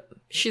 Yep,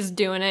 she's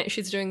doing it.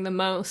 She's doing the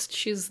most.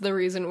 She's the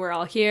reason we're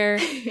all here.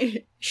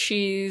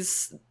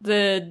 She's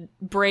the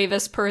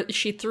bravest person.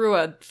 She threw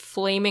a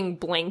flaming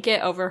blanket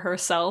over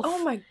herself.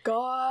 Oh my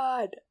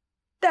god.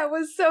 That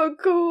was so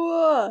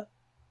cool.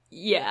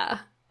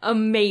 Yeah,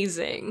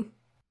 amazing.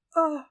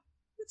 Oh,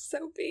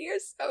 Sophie, you're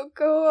so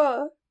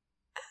cool.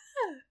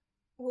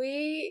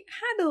 We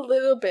had a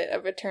little bit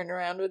of a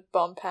turnaround with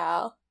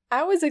Bompal.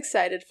 I was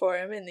excited for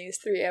him in these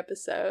 3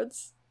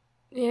 episodes.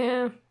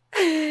 Yeah.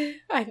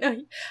 I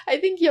know. I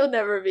think you'll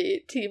never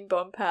be Team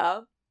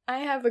Bompal. I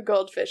have a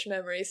goldfish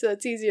memory, so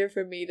it's easier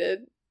for me to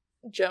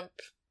jump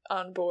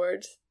on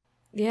board.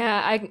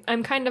 Yeah,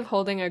 I'm kind of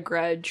holding a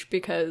grudge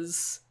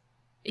because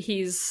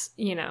he's,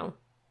 you know,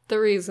 the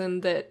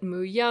reason that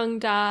Mu Young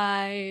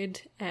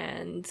died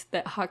and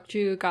that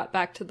Hakju got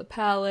back to the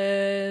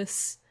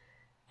palace.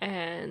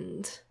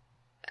 And,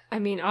 I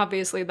mean,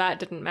 obviously that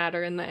didn't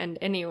matter in the end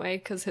anyway,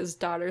 because his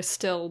daughter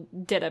still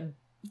did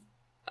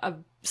a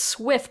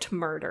swift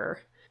murder.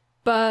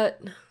 But...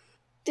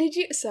 Did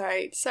you...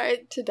 Sorry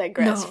to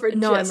digress for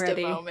just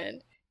a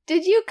moment.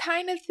 Did you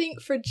kind of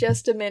think for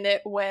just a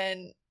minute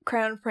when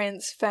Crown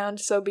Prince found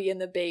Sobi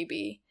and the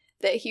baby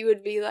that he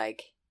would be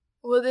like,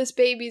 well, this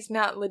baby's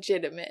not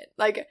legitimate?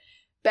 Like,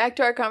 back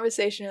to our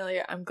conversation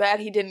earlier, I'm glad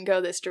he didn't go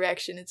this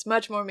direction. It's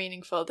much more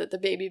meaningful that the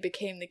baby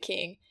became the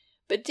king.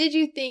 But did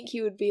you think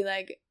he would be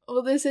like,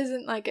 well, this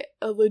isn't like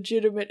a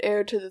legitimate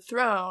heir to the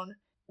throne.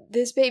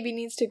 This baby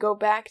needs to go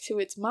back to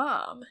its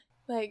mom.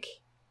 Like...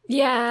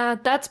 Yeah,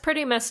 that's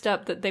pretty messed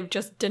up that they've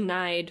just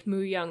denied Mu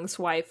Young's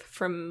wife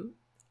from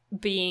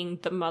being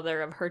the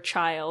mother of her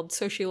child.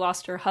 So she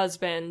lost her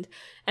husband,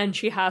 and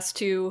she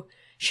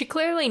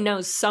clearly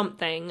knows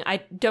something.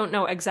 I don't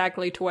know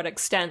exactly to what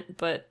extent,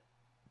 but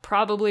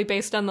probably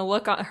based on the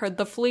look on her,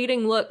 the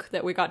fleeting look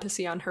that we got to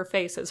see on her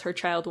face as her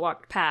child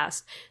walked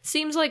past,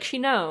 seems like she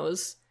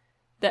knows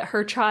that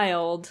her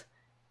child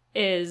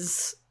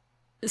is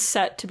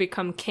set to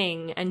become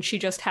king, and she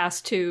just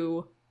has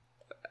to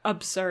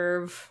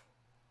observe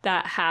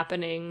that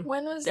happening.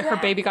 When was that? Her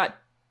baby got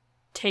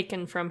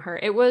taken from her.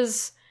 It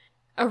was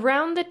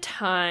around the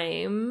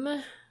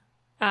time,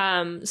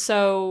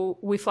 so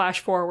we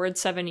flash forward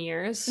 7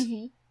 years,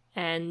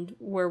 and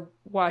we're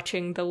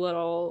watching the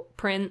little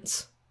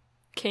prince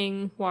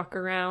king walk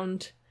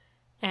around,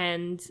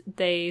 and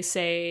they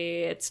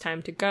say it's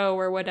time to go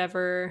or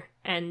whatever,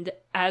 and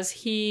as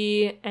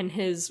he and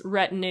his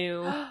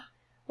retinue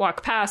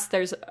walk past,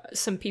 there's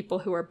some people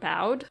who are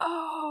bowed.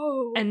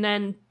 Oh. And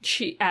then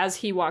as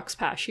he walks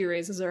past, she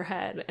raises her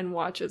head and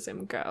watches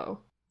him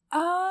go.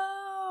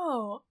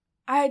 Oh.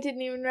 I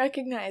didn't even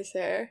recognize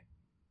her.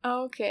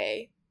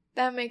 Okay.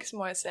 That makes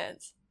more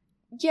sense.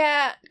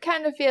 Yeah,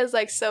 kind of feels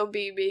like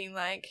Sobi being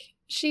like,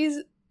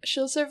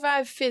 she'll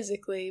survive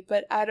physically,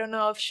 but I don't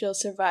know if she'll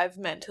survive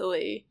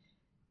mentally.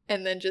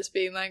 And then just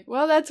being like,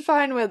 well, that's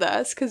fine with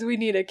us, because we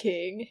need a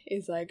king,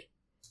 is like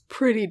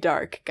pretty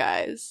dark,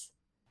 guys.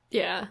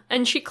 Yeah,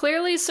 and she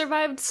clearly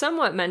survived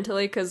somewhat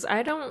mentally, because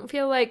I don't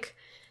feel like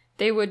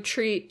they would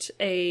treat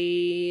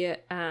a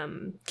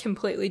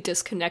completely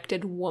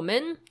disconnected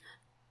woman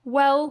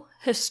well,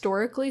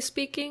 historically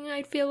speaking.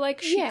 I feel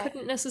like she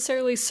couldn't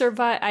necessarily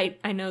survive.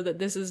 I know that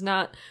this is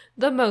not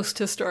the most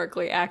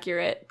historically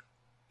accurate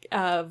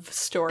of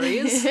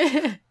stories,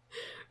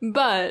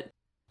 but,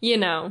 you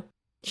know,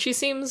 she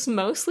seems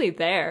mostly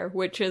there,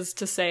 which is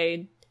to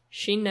say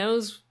she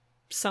knows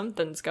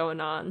something's going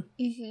on.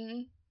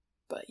 Mm-hmm.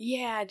 But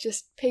yeah,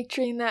 just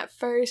picturing that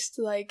first,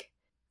 like,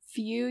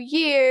 few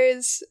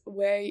years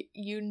where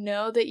you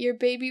know that your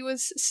baby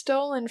was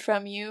stolen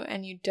from you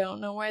and you don't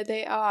know where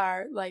they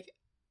are. Like,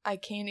 I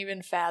can't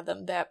even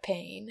fathom that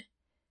pain.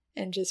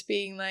 And just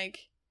being like,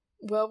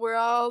 well, we're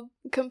all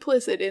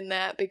complicit in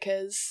that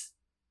because,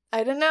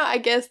 I don't know, I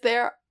guess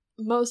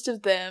most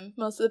of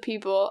the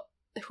people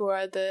who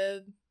are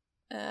the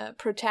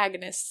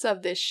protagonists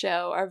of this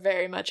show are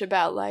very much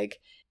about, like,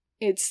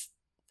 it's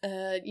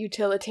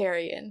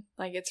utilitarian.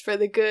 Like, it's for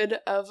the good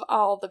of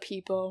all the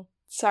people.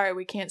 Sorry,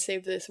 we can't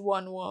save this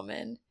one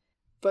woman.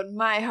 But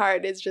my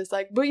heart is just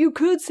like, but you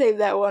could save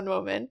that one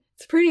woman.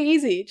 It's pretty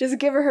easy. Just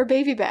give her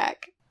baby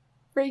back.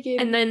 Freaking.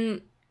 And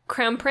then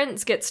Crown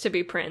Prince gets to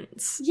be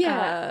prince.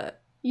 Yeah.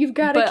 You've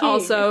got a king. But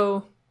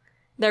also,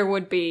 there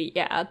would be,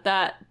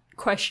 that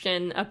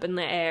question up in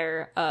the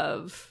air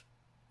of,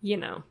 you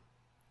know,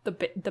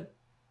 the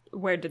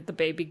where did the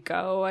baby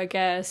go, I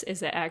guess?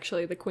 Is it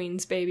actually the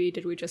queen's baby?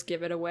 Did we just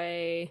give it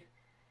away?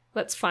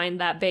 Let's find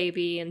that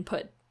baby and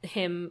put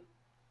him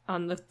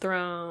on the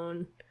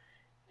throne.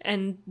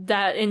 And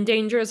that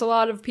endangers a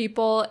lot of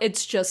people.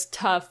 It's just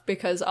tough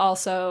because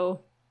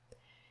also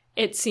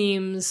it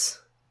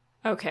seems,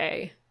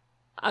 okay,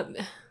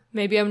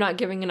 maybe I'm not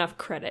giving enough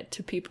credit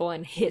to people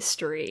in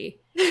history.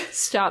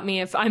 Stop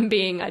me if I'm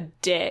being a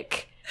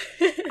dick.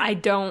 I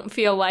don't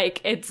feel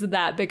like it's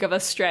that big of a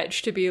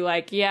stretch to be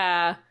like,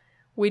 yeah,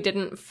 we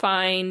didn't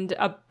find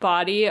a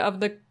body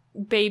of the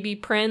baby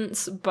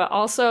prince, but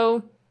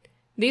also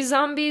these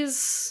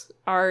zombies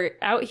are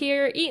out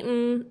here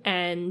eating,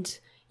 and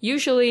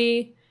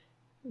usually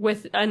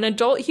with an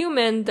adult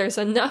human, there's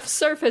enough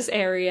surface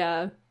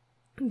area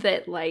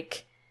that,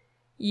 like,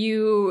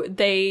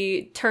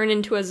 they turn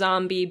into a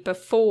zombie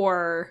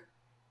before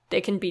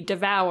they can be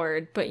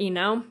devoured, but, you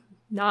know,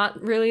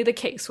 not really the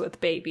case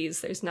with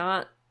babies. There's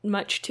not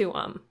much to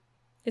them.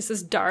 Is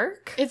this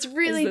dark? It's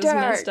really Is this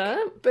dark, messed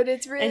up? but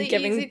it's really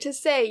easy to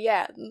say,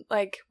 yeah,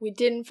 like, we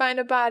didn't find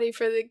a body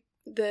for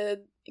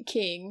the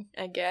king,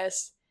 I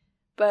guess,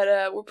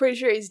 but we're pretty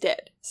sure he's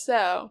dead.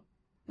 So,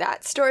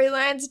 that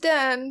storyline's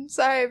done.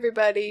 Sorry,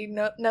 everybody.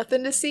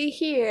 Nothing to see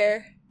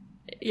here.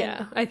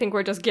 Yeah, I think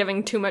we're just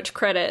giving too much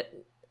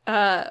credit,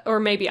 or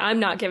maybe I'm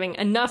not giving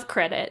enough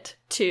credit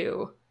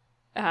to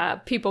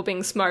people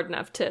being smart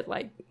enough to,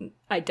 like,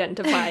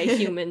 identify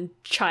human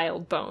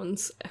child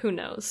bones. Who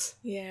knows?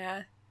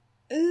 Yeah.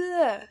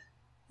 Ugh.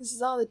 This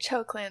is all the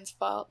Choklan's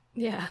fault.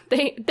 Yeah,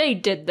 they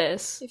did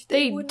this. If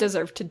they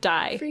deserve to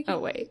die. Oh,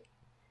 wait.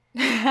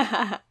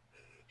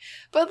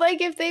 But,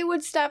 like, if they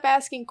would stop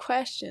asking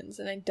questions,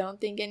 and I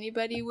don't think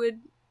anybody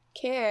would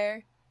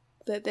care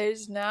that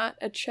there's not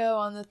a Cho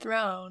on the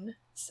throne,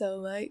 so,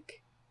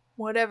 like,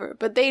 whatever.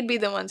 But they'd be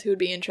the ones who would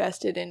be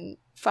interested in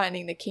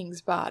finding the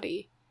king's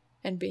body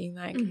and being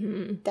like,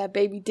 that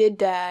baby did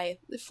die,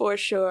 for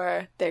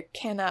sure, there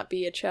cannot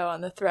be a Cho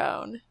on the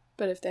throne.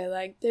 But if they're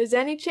like, there's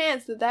any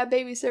chance that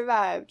baby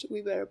survived,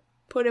 we better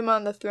put him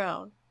on the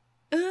throne.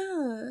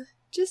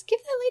 Just give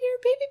that lady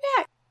her baby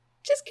back.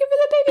 Just give her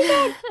the baby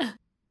back.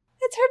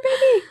 It's her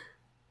baby.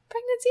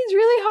 Pregnancy is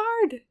really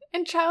hard.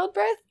 And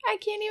childbirth, I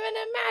can't even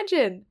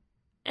imagine.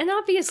 And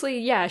obviously,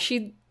 yeah,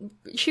 she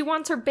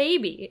wants her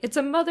baby. It's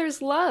a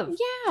mother's love.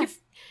 Yeah.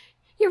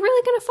 You're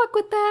really gonna fuck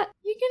with that?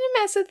 You're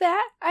gonna mess with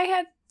that? I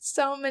had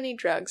so many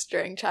drugs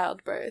during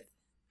childbirth.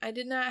 I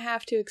did not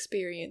have to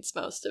experience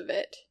most of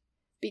it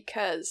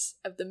because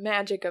of the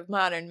magic of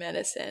modern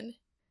medicine.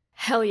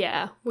 Hell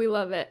yeah, we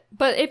love it.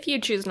 But if you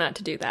choose not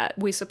to do that,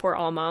 we support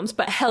all moms,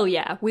 but hell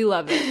yeah, we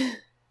love it.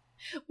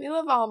 We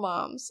love all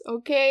moms,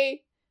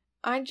 okay?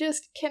 I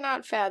just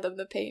cannot fathom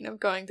the pain of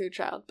going through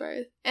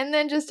childbirth. And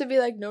then just to be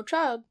like, no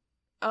child.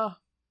 Oh,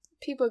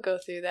 people go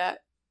through that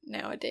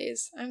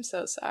nowadays. I'm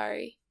so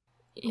sorry.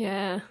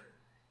 Yeah.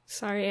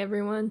 Sorry,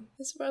 everyone.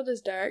 This world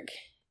is dark.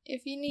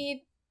 If you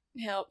need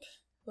help,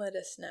 let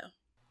us know.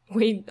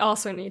 We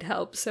also need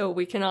help, so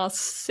we can all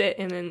sit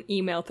in an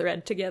email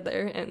thread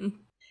together and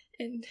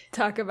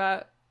talk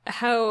about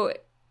how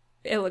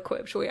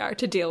ill-equipped we are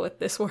to deal with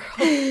this world.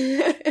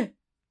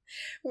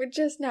 We're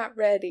just not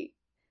ready.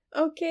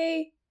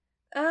 Okay.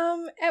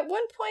 At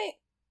one point...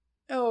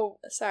 Oh,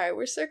 sorry,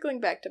 we're circling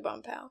back to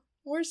Bumpal.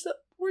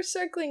 We're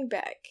circling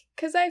back,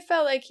 because I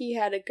felt like he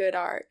had a good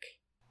arc.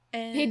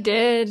 And he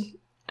did.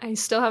 I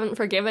still haven't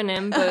forgiven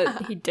him,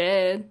 but he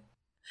did.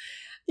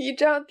 You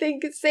don't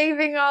think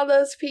saving all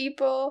those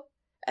people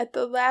at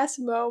the last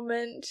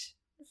moment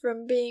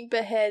from being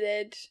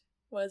beheaded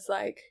was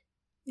like,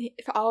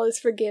 all is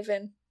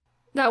forgiven?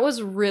 That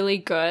was really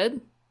good.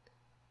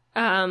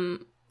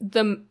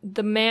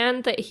 The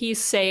man that he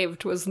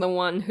saved was the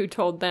one who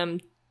told them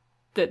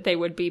that they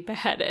would be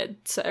beheaded,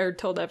 or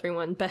told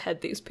everyone, behead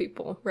these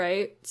people,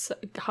 right? So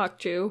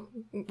Hokju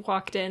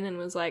walked in and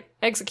was like,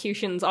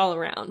 executions all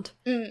around.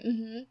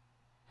 Mm-hmm.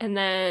 And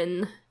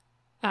then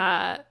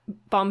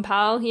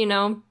Bumpal, you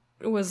know,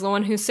 was the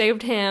one who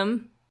saved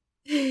him.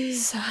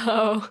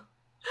 So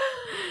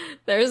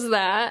there's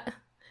that.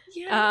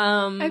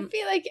 Yeah. I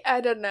feel like, I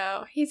don't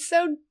know, he's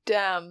so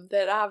dumb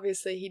that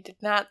obviously he did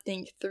not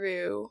think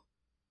through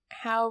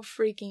how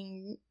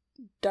freaking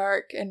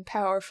dark and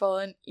powerful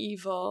and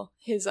evil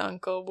his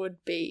uncle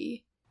would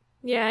be.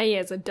 Yeah, he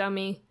is a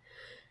dummy.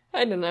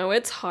 I don't know,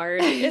 it's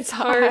hard. It's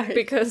hard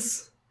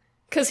because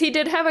he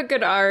did have a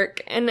good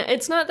arc, and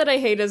it's not that I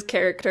hate his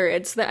character,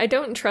 it's that I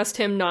don't trust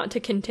him not to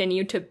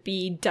continue to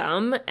be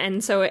dumb,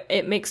 and so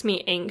it makes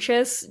me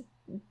anxious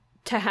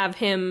to have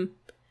him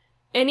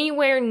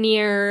anywhere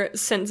near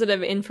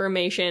sensitive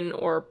information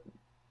or,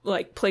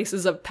 like,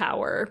 places of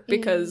power,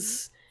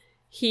 because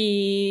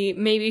he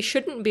maybe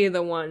shouldn't be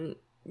the one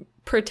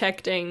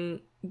protecting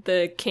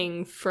the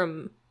king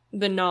from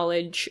the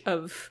knowledge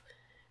of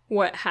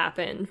what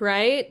happened,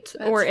 right?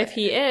 That's or fair. If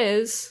he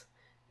is,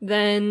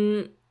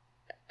 then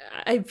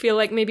I feel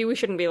like maybe we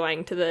shouldn't be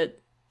lying to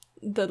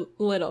the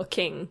little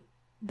king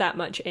that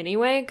much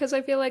anyway, because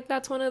I feel like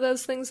that's one of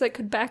those things that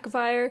could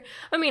backfire.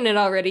 I mean, it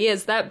already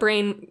is. That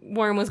brain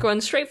worm was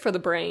going straight for the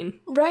brain.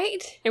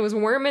 Right? It was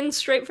worming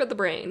straight for the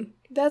brain.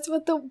 That's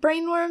what the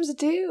brainworms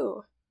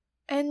do.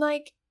 And,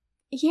 like,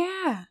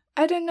 yeah,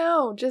 I don't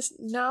know. Just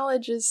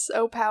knowledge is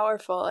so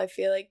powerful. I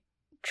feel like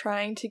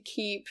trying to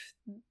keep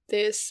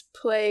this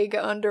plague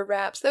under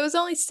wraps. That was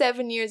only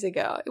 7 years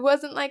ago. It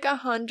wasn't like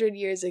 100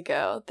 years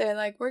ago. They're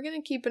like, we're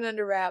gonna keep it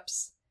under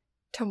wraps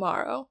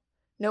tomorrow.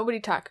 Nobody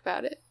talk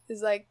about it.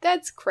 It's like,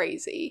 that's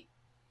crazy.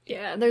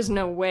 Yeah, there's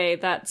no way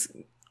that's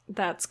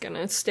that's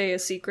gonna stay a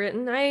secret,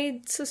 and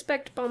I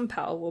suspect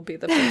Bumpal will be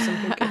the person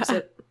who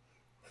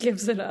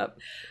gives it up.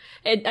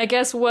 I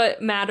guess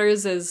what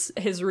matters is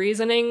his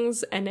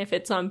reasonings and if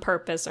it's on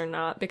purpose or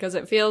not, because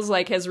it feels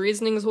like his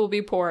reasonings will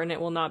be poor and it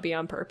will not be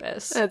on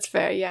purpose. That's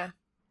fair, yeah.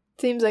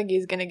 Seems like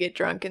he's gonna get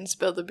drunk and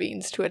spill the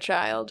beans to a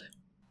child.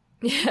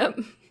 Yep.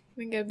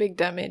 Like a big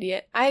dumb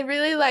idiot. I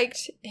really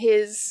liked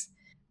his,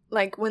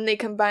 like, when they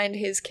combined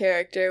his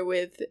character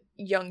with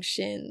Young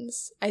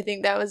Shin's. I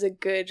think that was a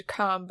good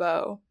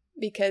combo,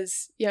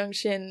 because Young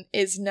Shin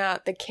is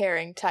not the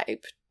caring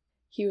type.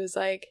 He was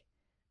like,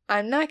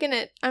 I'm not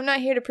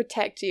here to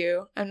protect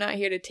you. I'm not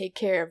here to take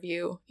care of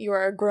you. You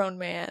are a grown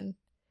man.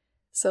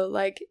 So,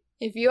 like,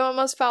 if you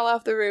almost fall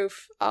off the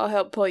roof, I'll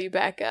help pull you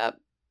back up.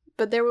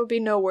 But there will be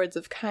no words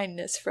of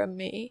kindness from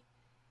me.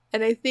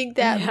 And I think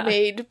that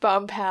made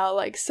Bumpal,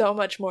 like, so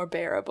much more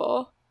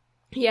bearable.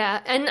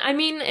 Yeah, and I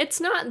mean, it's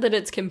not that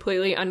it's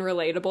completely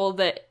unrelatable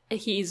that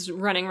he's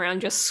running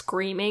around just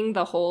screaming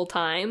the whole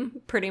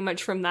time, pretty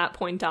much from that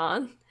point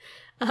on.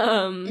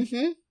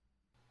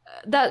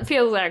 That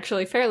feels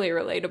actually fairly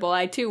relatable.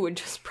 I, too, would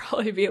just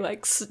probably be,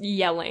 like,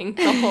 yelling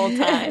the whole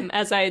time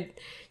as I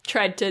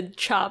tried to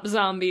chop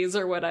zombies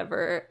or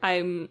whatever.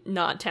 I'm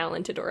not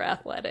talented or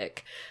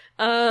athletic.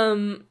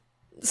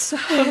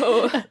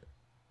 So,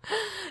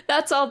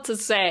 that's all to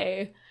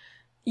say,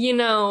 you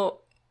know,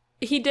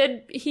 he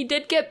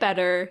did get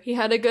better. He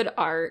had a good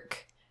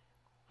arc.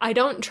 I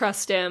don't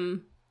trust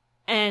him,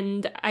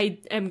 and I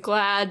am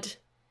glad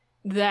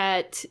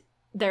that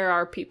there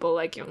are people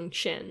like Young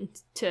Shin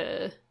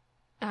to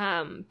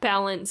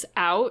balance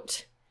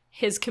out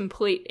his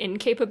complete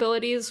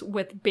incapabilities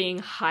with being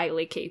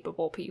highly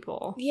capable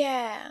people.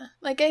 Yeah.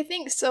 Like, I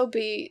think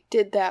Sobi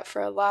did that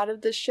for a lot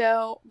of the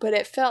show, but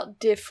it felt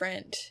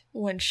different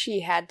when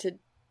she had to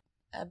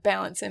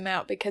balance him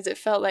out, because it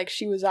felt like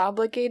she was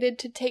obligated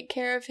to take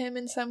care of him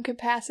in some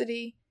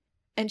capacity.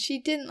 And she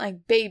didn't,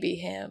 like, baby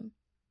him,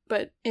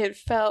 but it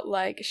felt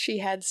like she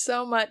had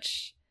so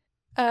much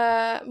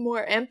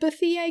more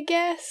empathy, I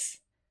guess,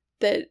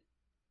 that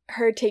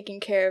her taking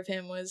care of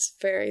him was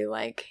very,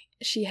 like,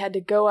 she had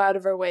to go out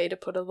of her way to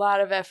put a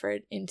lot of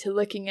effort into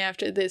looking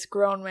after this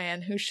grown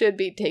man who should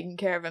be taking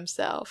care of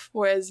himself.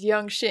 Whereas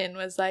Young Shin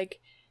was like,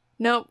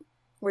 nope,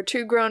 we're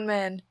two grown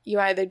men. You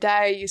either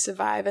die or you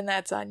survive, and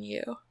that's on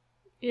you.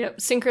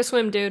 Yep, sink or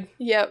swim, dude.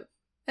 Yep.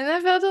 And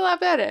that felt a lot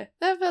better.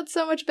 That felt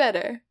so much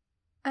better.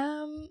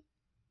 Do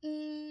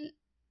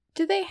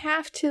they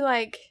have to,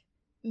 like,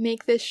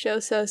 make this show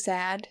so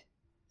sad?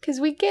 Because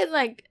we get,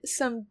 like,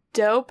 some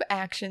dope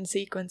action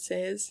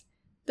sequences.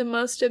 The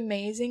most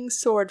amazing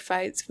sword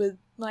fights with,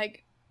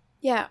 like,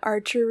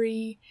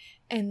 archery,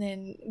 and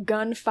then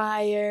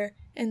gunfire,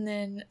 and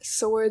then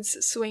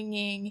swords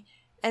swinging,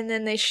 and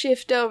then they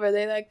shift over,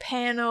 they, like,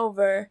 pan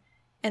over,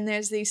 and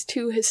there's these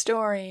two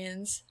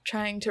historians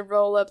trying to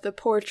roll up the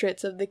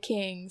portraits of the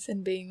kings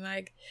and being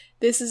like,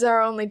 this is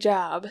our only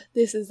job.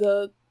 This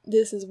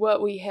is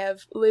what we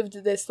have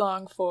lived this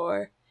long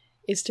for,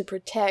 is to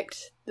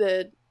protect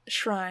the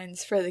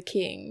shrines for the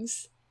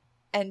kings.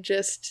 And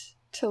just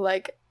to,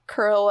 like,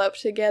 curl up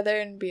together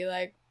and be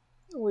like,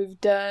 we've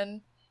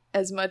done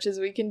as much as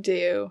we can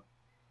do,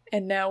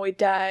 and now we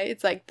die.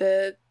 It's like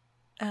the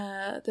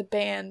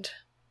band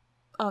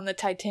on the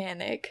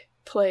Titanic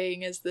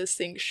playing as this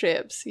sinks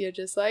ships. You're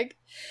just like,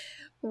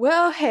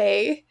 well,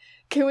 hey,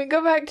 can we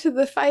go back to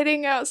the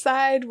fighting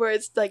outside where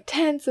it's, like,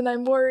 tense and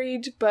I'm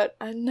worried, but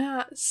I'm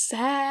not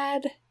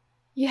sad?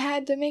 You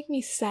had to make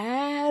me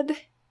sad?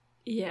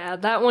 Yeah,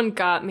 that one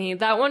got me.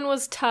 That one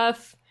was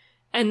tough.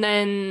 And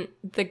then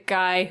the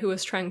guy who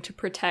was trying to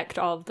protect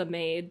all of the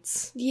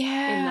maids in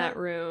that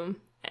room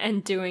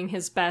and doing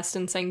his best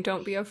and saying,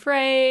 don't be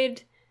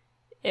afraid,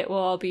 it will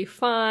all be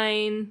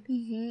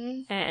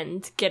fine,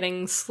 and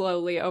getting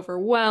slowly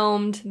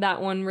overwhelmed.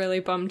 That one really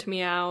bummed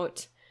me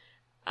out.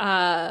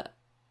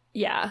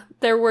 Yeah,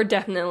 there were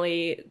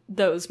definitely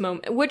those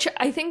moments, which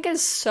I think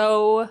is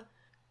so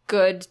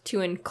good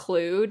to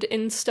include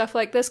in stuff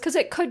like this, because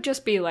it could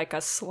just be like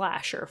a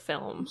slasher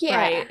film,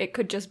 right? It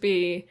could just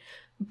be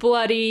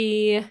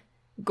bloody,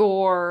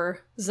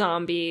 gore,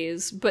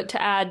 zombies, but to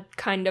add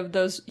kind of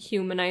those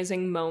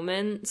humanizing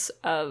moments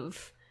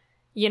of,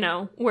 you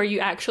know, where you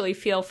actually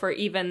feel for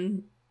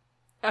even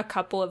a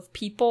couple of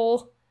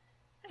people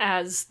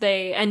as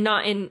they, and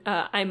not in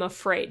I'm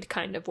afraid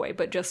kind of way,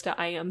 but just a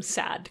I am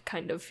sad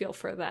kind of feel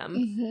for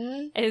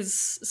them,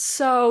 is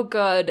so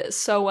good,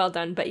 so well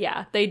done. But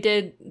yeah, they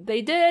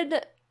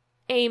did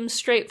aim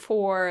straight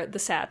for the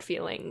sad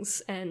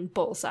feelings, and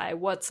Bullseye,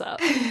 what's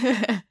up?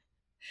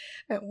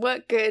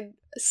 What good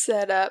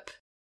setup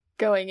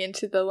going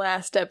into the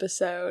last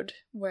episode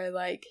where,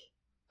 like,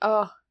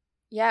 oh,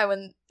 yeah,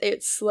 when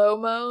it's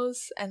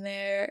slow-mos and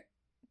they're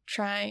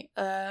trying,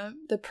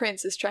 the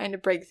prince is trying to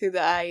break through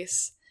the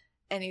ice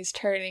and he's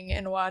turning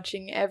and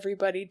watching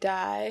everybody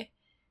die.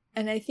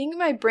 And I think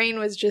my brain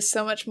was just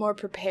so much more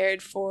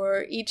prepared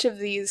for each of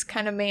these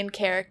kind of main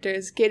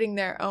characters getting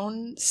their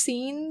own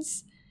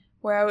scenes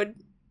where I would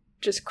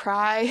just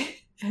cry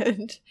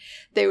and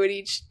they would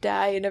each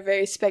die in a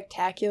very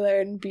spectacular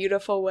and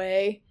beautiful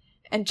way.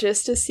 And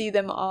just to see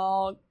them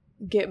all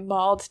get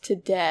mauled to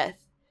death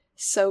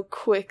so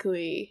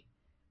quickly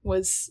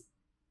was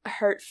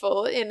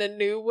hurtful in a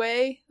new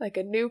way, like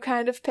a new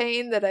kind of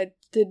pain that I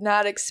did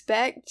not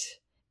expect.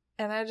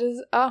 And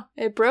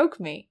it broke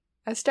me.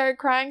 I started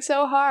crying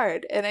so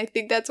hard, and I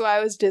think that's why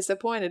I was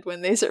disappointed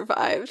when they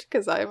survived,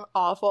 because I'm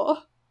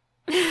awful.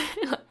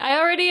 I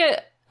already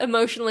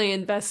emotionally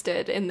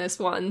invested in this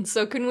one,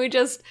 so can we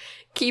just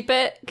keep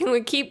it? Can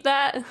we keep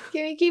that?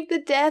 Can we keep the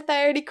death?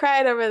 I already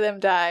cried over them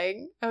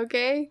dying,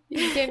 okay?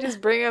 You can't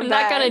just bring them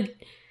back.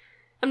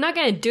 I'm not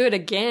gonna do it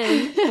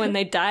again when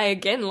they die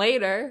again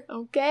later.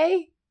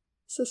 Okay?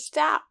 So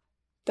stop.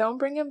 Don't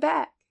bring them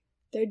back.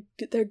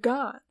 They're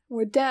gone.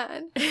 We're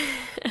done.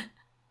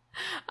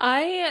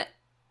 I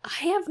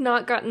have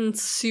not gotten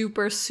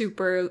super,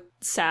 super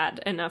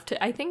sad enough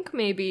to... I think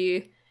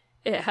maybe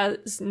it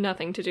has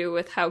nothing to do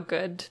with how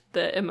good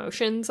the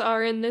emotions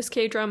are in this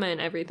K-drama and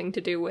everything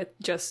to do with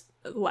just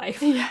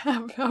life.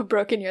 Yeah, how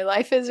broken your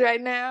life is right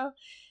now.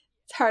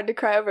 It's hard to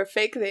cry over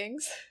fake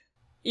things.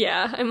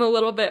 Yeah, I'm a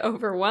little bit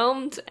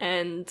overwhelmed,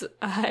 and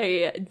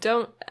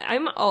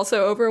I'm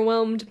also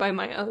overwhelmed by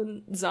my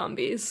own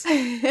zombies.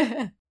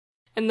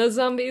 And those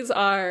zombies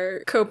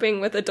are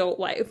coping with adult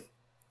life.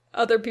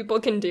 Other people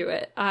can do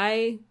it.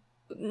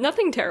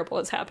 Nothing terrible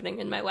is happening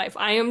in my life.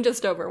 I am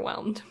just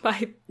overwhelmed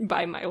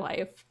by my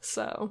life,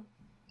 so.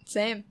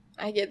 Same.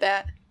 I get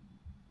that.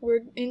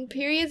 We're in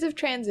periods of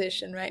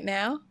transition right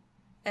now,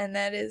 and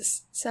that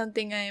is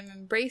something I am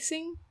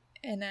embracing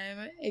and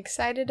I'm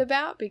excited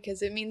about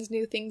because it means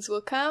new things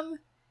will come,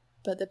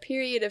 but the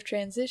period of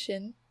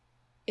transition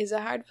is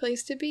a hard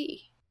place to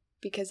be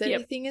because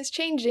everything is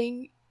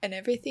changing and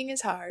everything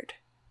is hard.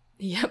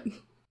 Yep.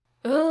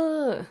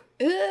 Ugh.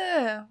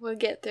 We'll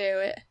get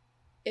through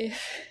it.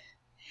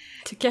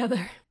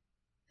 Together.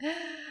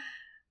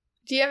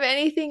 Do you have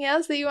anything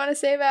else that you want to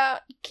say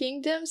about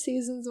Kingdom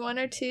seasons 1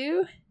 or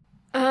 2?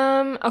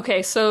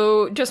 Okay,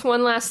 so just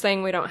one last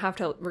thing. We don't have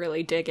to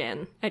really dig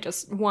in.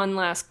 One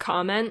last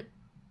comment.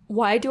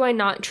 Why do I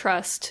not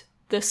trust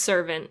the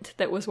servant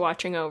that was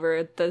watching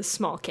over the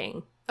small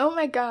king? Oh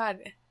my god,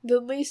 the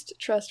least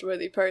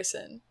trustworthy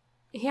person.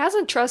 He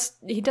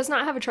does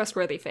not have a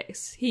trustworthy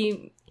face.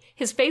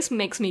 His face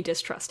makes me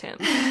distrust him.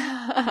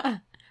 I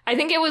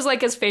think it was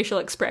like his facial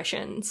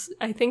expressions.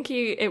 I think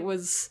it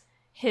was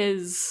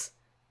his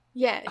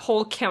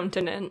whole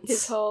countenance.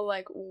 His whole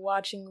like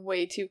watching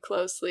way too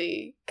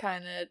closely,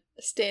 kind of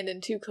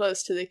standing too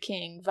close to the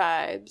king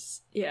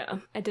vibes. Yeah,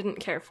 I didn't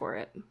care for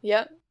it.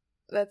 Yep,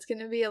 that's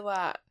gonna be a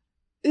lot.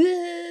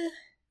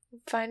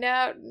 Find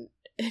out in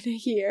a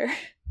year.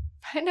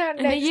 Find out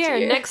next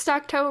year. Next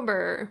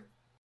October.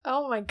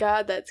 Oh my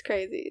god, that's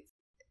crazy. It's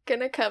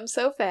gonna come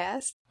so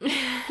fast.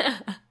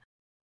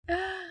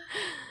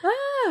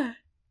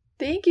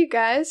 Thank you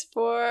guys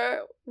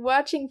for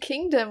watching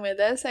Kingdom with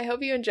us. I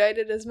hope you enjoyed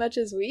it as much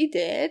as we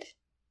did.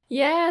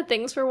 Yeah,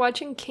 thanks for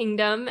watching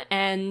Kingdom,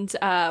 and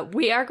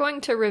we are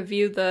going to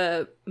review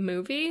the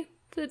movie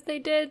that they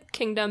did,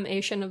 Kingdom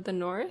Asian of the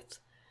North.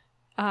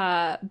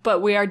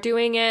 But we are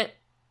doing it,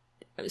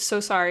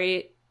 so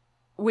sorry,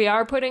 we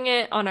are putting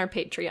it on our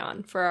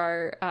Patreon for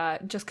our,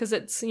 just because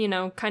it's,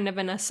 kind of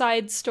an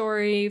aside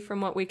story from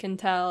what we can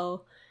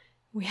tell.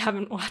 We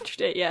haven't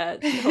watched it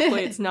yet.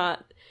 Hopefully it's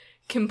not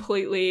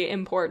completely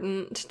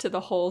important to the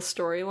whole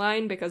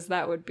storyline, because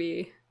that would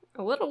be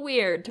a little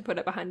weird to put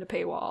it behind a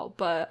paywall.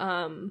 But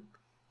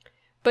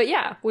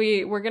yeah,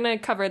 we're gonna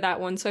cover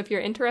that one. So if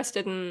you're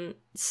interested in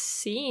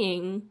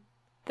seeing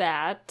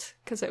that,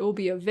 because it will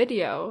be a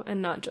video and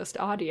not just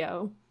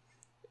audio,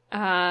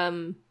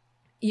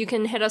 you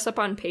can hit us up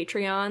on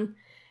Patreon.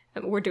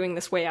 We're doing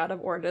this way out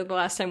of order. The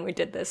last time we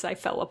did this, I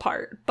fell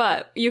apart.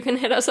 But you can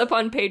hit us up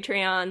on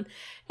Patreon.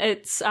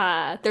 It's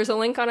there's a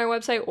link on our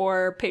website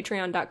or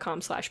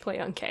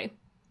patreon.com/playonk.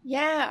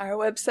 Yeah, our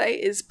website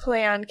is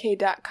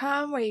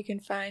playonk.com, where you can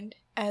find,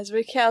 as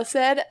Raquel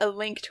said, a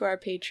link to our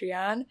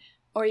Patreon,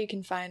 or you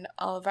can find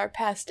all of our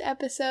past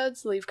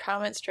episodes, leave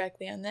comments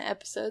directly on the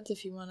episodes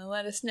if you want to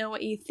let us know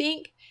what you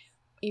think.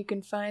 You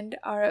can find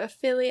our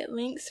affiliate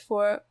links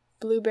for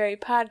Blueberry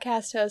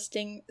Podcast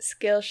Hosting,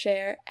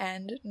 Skillshare,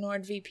 and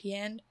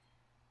NordVPN.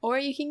 Or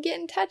you can get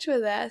in touch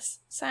with us,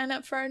 sign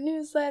up for our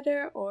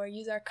newsletter, or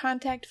use our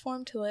contact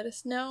form to let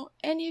us know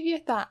any of your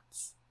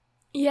thoughts.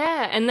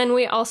 Yeah, and then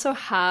we also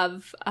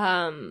have,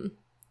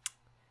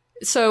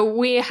 so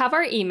we have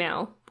our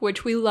email,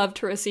 which we love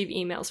to receive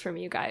emails from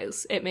you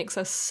guys. It makes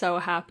us so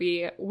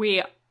happy.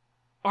 We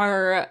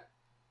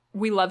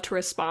love to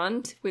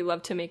respond. We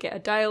love to make it a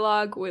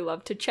dialogue. We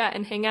love to chat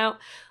and hang out.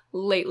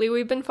 Lately,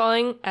 we've been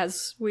falling,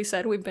 as we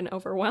said, we've been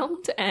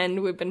overwhelmed,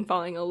 and we've been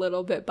falling a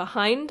little bit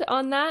behind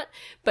on that.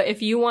 But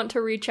if you want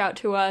to reach out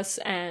to us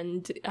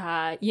and,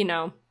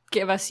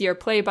 give us your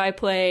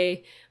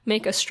play-by-play,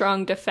 make a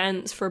strong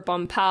defense for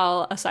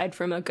Bompal, aside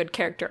from a good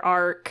character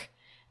arc,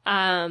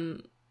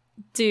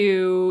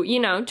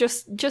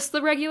 just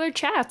the regular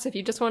chats. If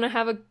you just want to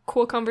have a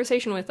cool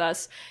conversation with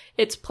us,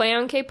 it's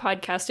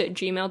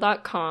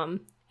playonkpodcast@gmail.com.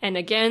 And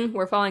again,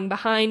 we're falling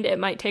behind. It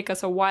might take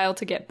us a while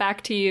to get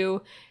back to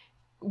you.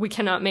 We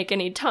cannot make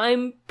any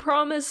time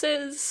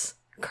promises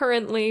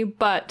currently,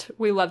 but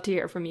we love to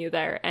hear from you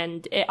there.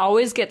 And it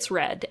always gets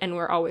read, and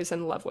we're always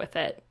in love with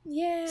it.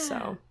 Yeah.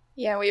 So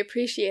yeah, we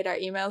appreciate our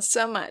emails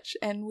so much,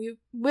 and we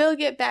will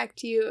get back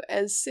to you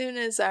as soon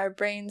as our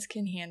brains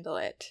can handle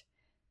it.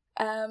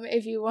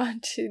 If you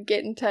want to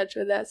get in touch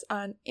with us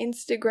on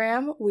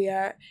Instagram, we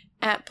are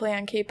at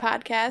PlayOnK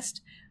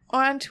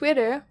or on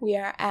Twitter, we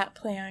are at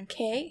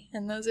PlayOnK,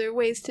 and those are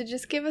ways to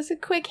just give us a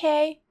quick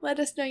hey, let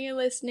us know you're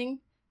listening.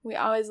 We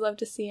always love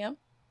to see them.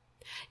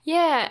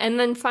 Yeah, and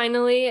then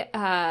finally,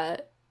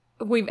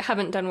 we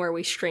haven't done where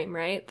we stream,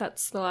 right?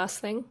 That's the last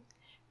thing.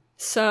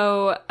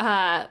 So,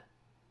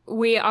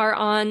 we are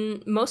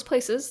on most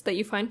places that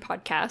you find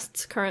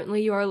podcasts.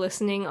 Currently, you are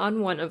listening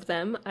on one of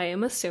them, I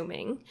am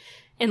assuming.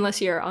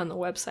 Unless you're on the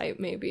website,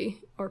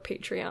 maybe, or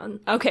Patreon.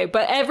 Okay,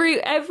 but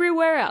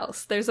everywhere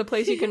else, there's a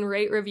place you can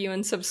rate, review,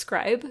 and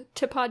subscribe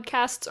to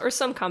podcasts, or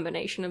some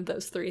combination of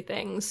those three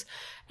things.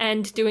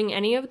 And doing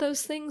any of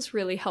those things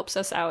really helps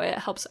us out. It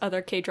helps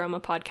other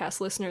K-drama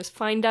podcast listeners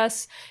find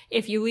us.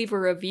 If you leave a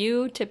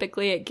review,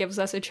 typically it gives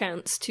us a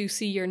chance to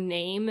see your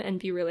name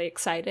and be really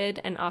excited.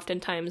 And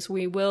oftentimes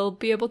we will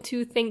be able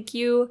to thank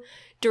you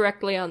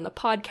directly on the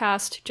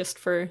podcast just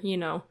for,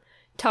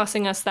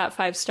 tossing us that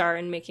 5-star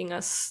and making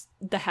us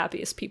the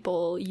happiest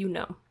people you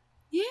know.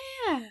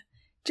 Yeah!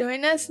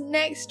 Join us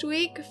next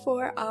week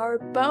for our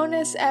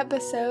bonus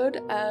episode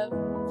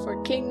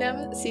for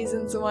Kingdom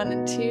Seasons 1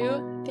 and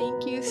 2.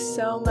 Thank you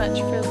so much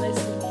for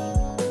listening.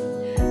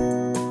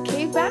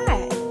 Okay,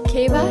 bye!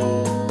 Okay,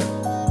 bye!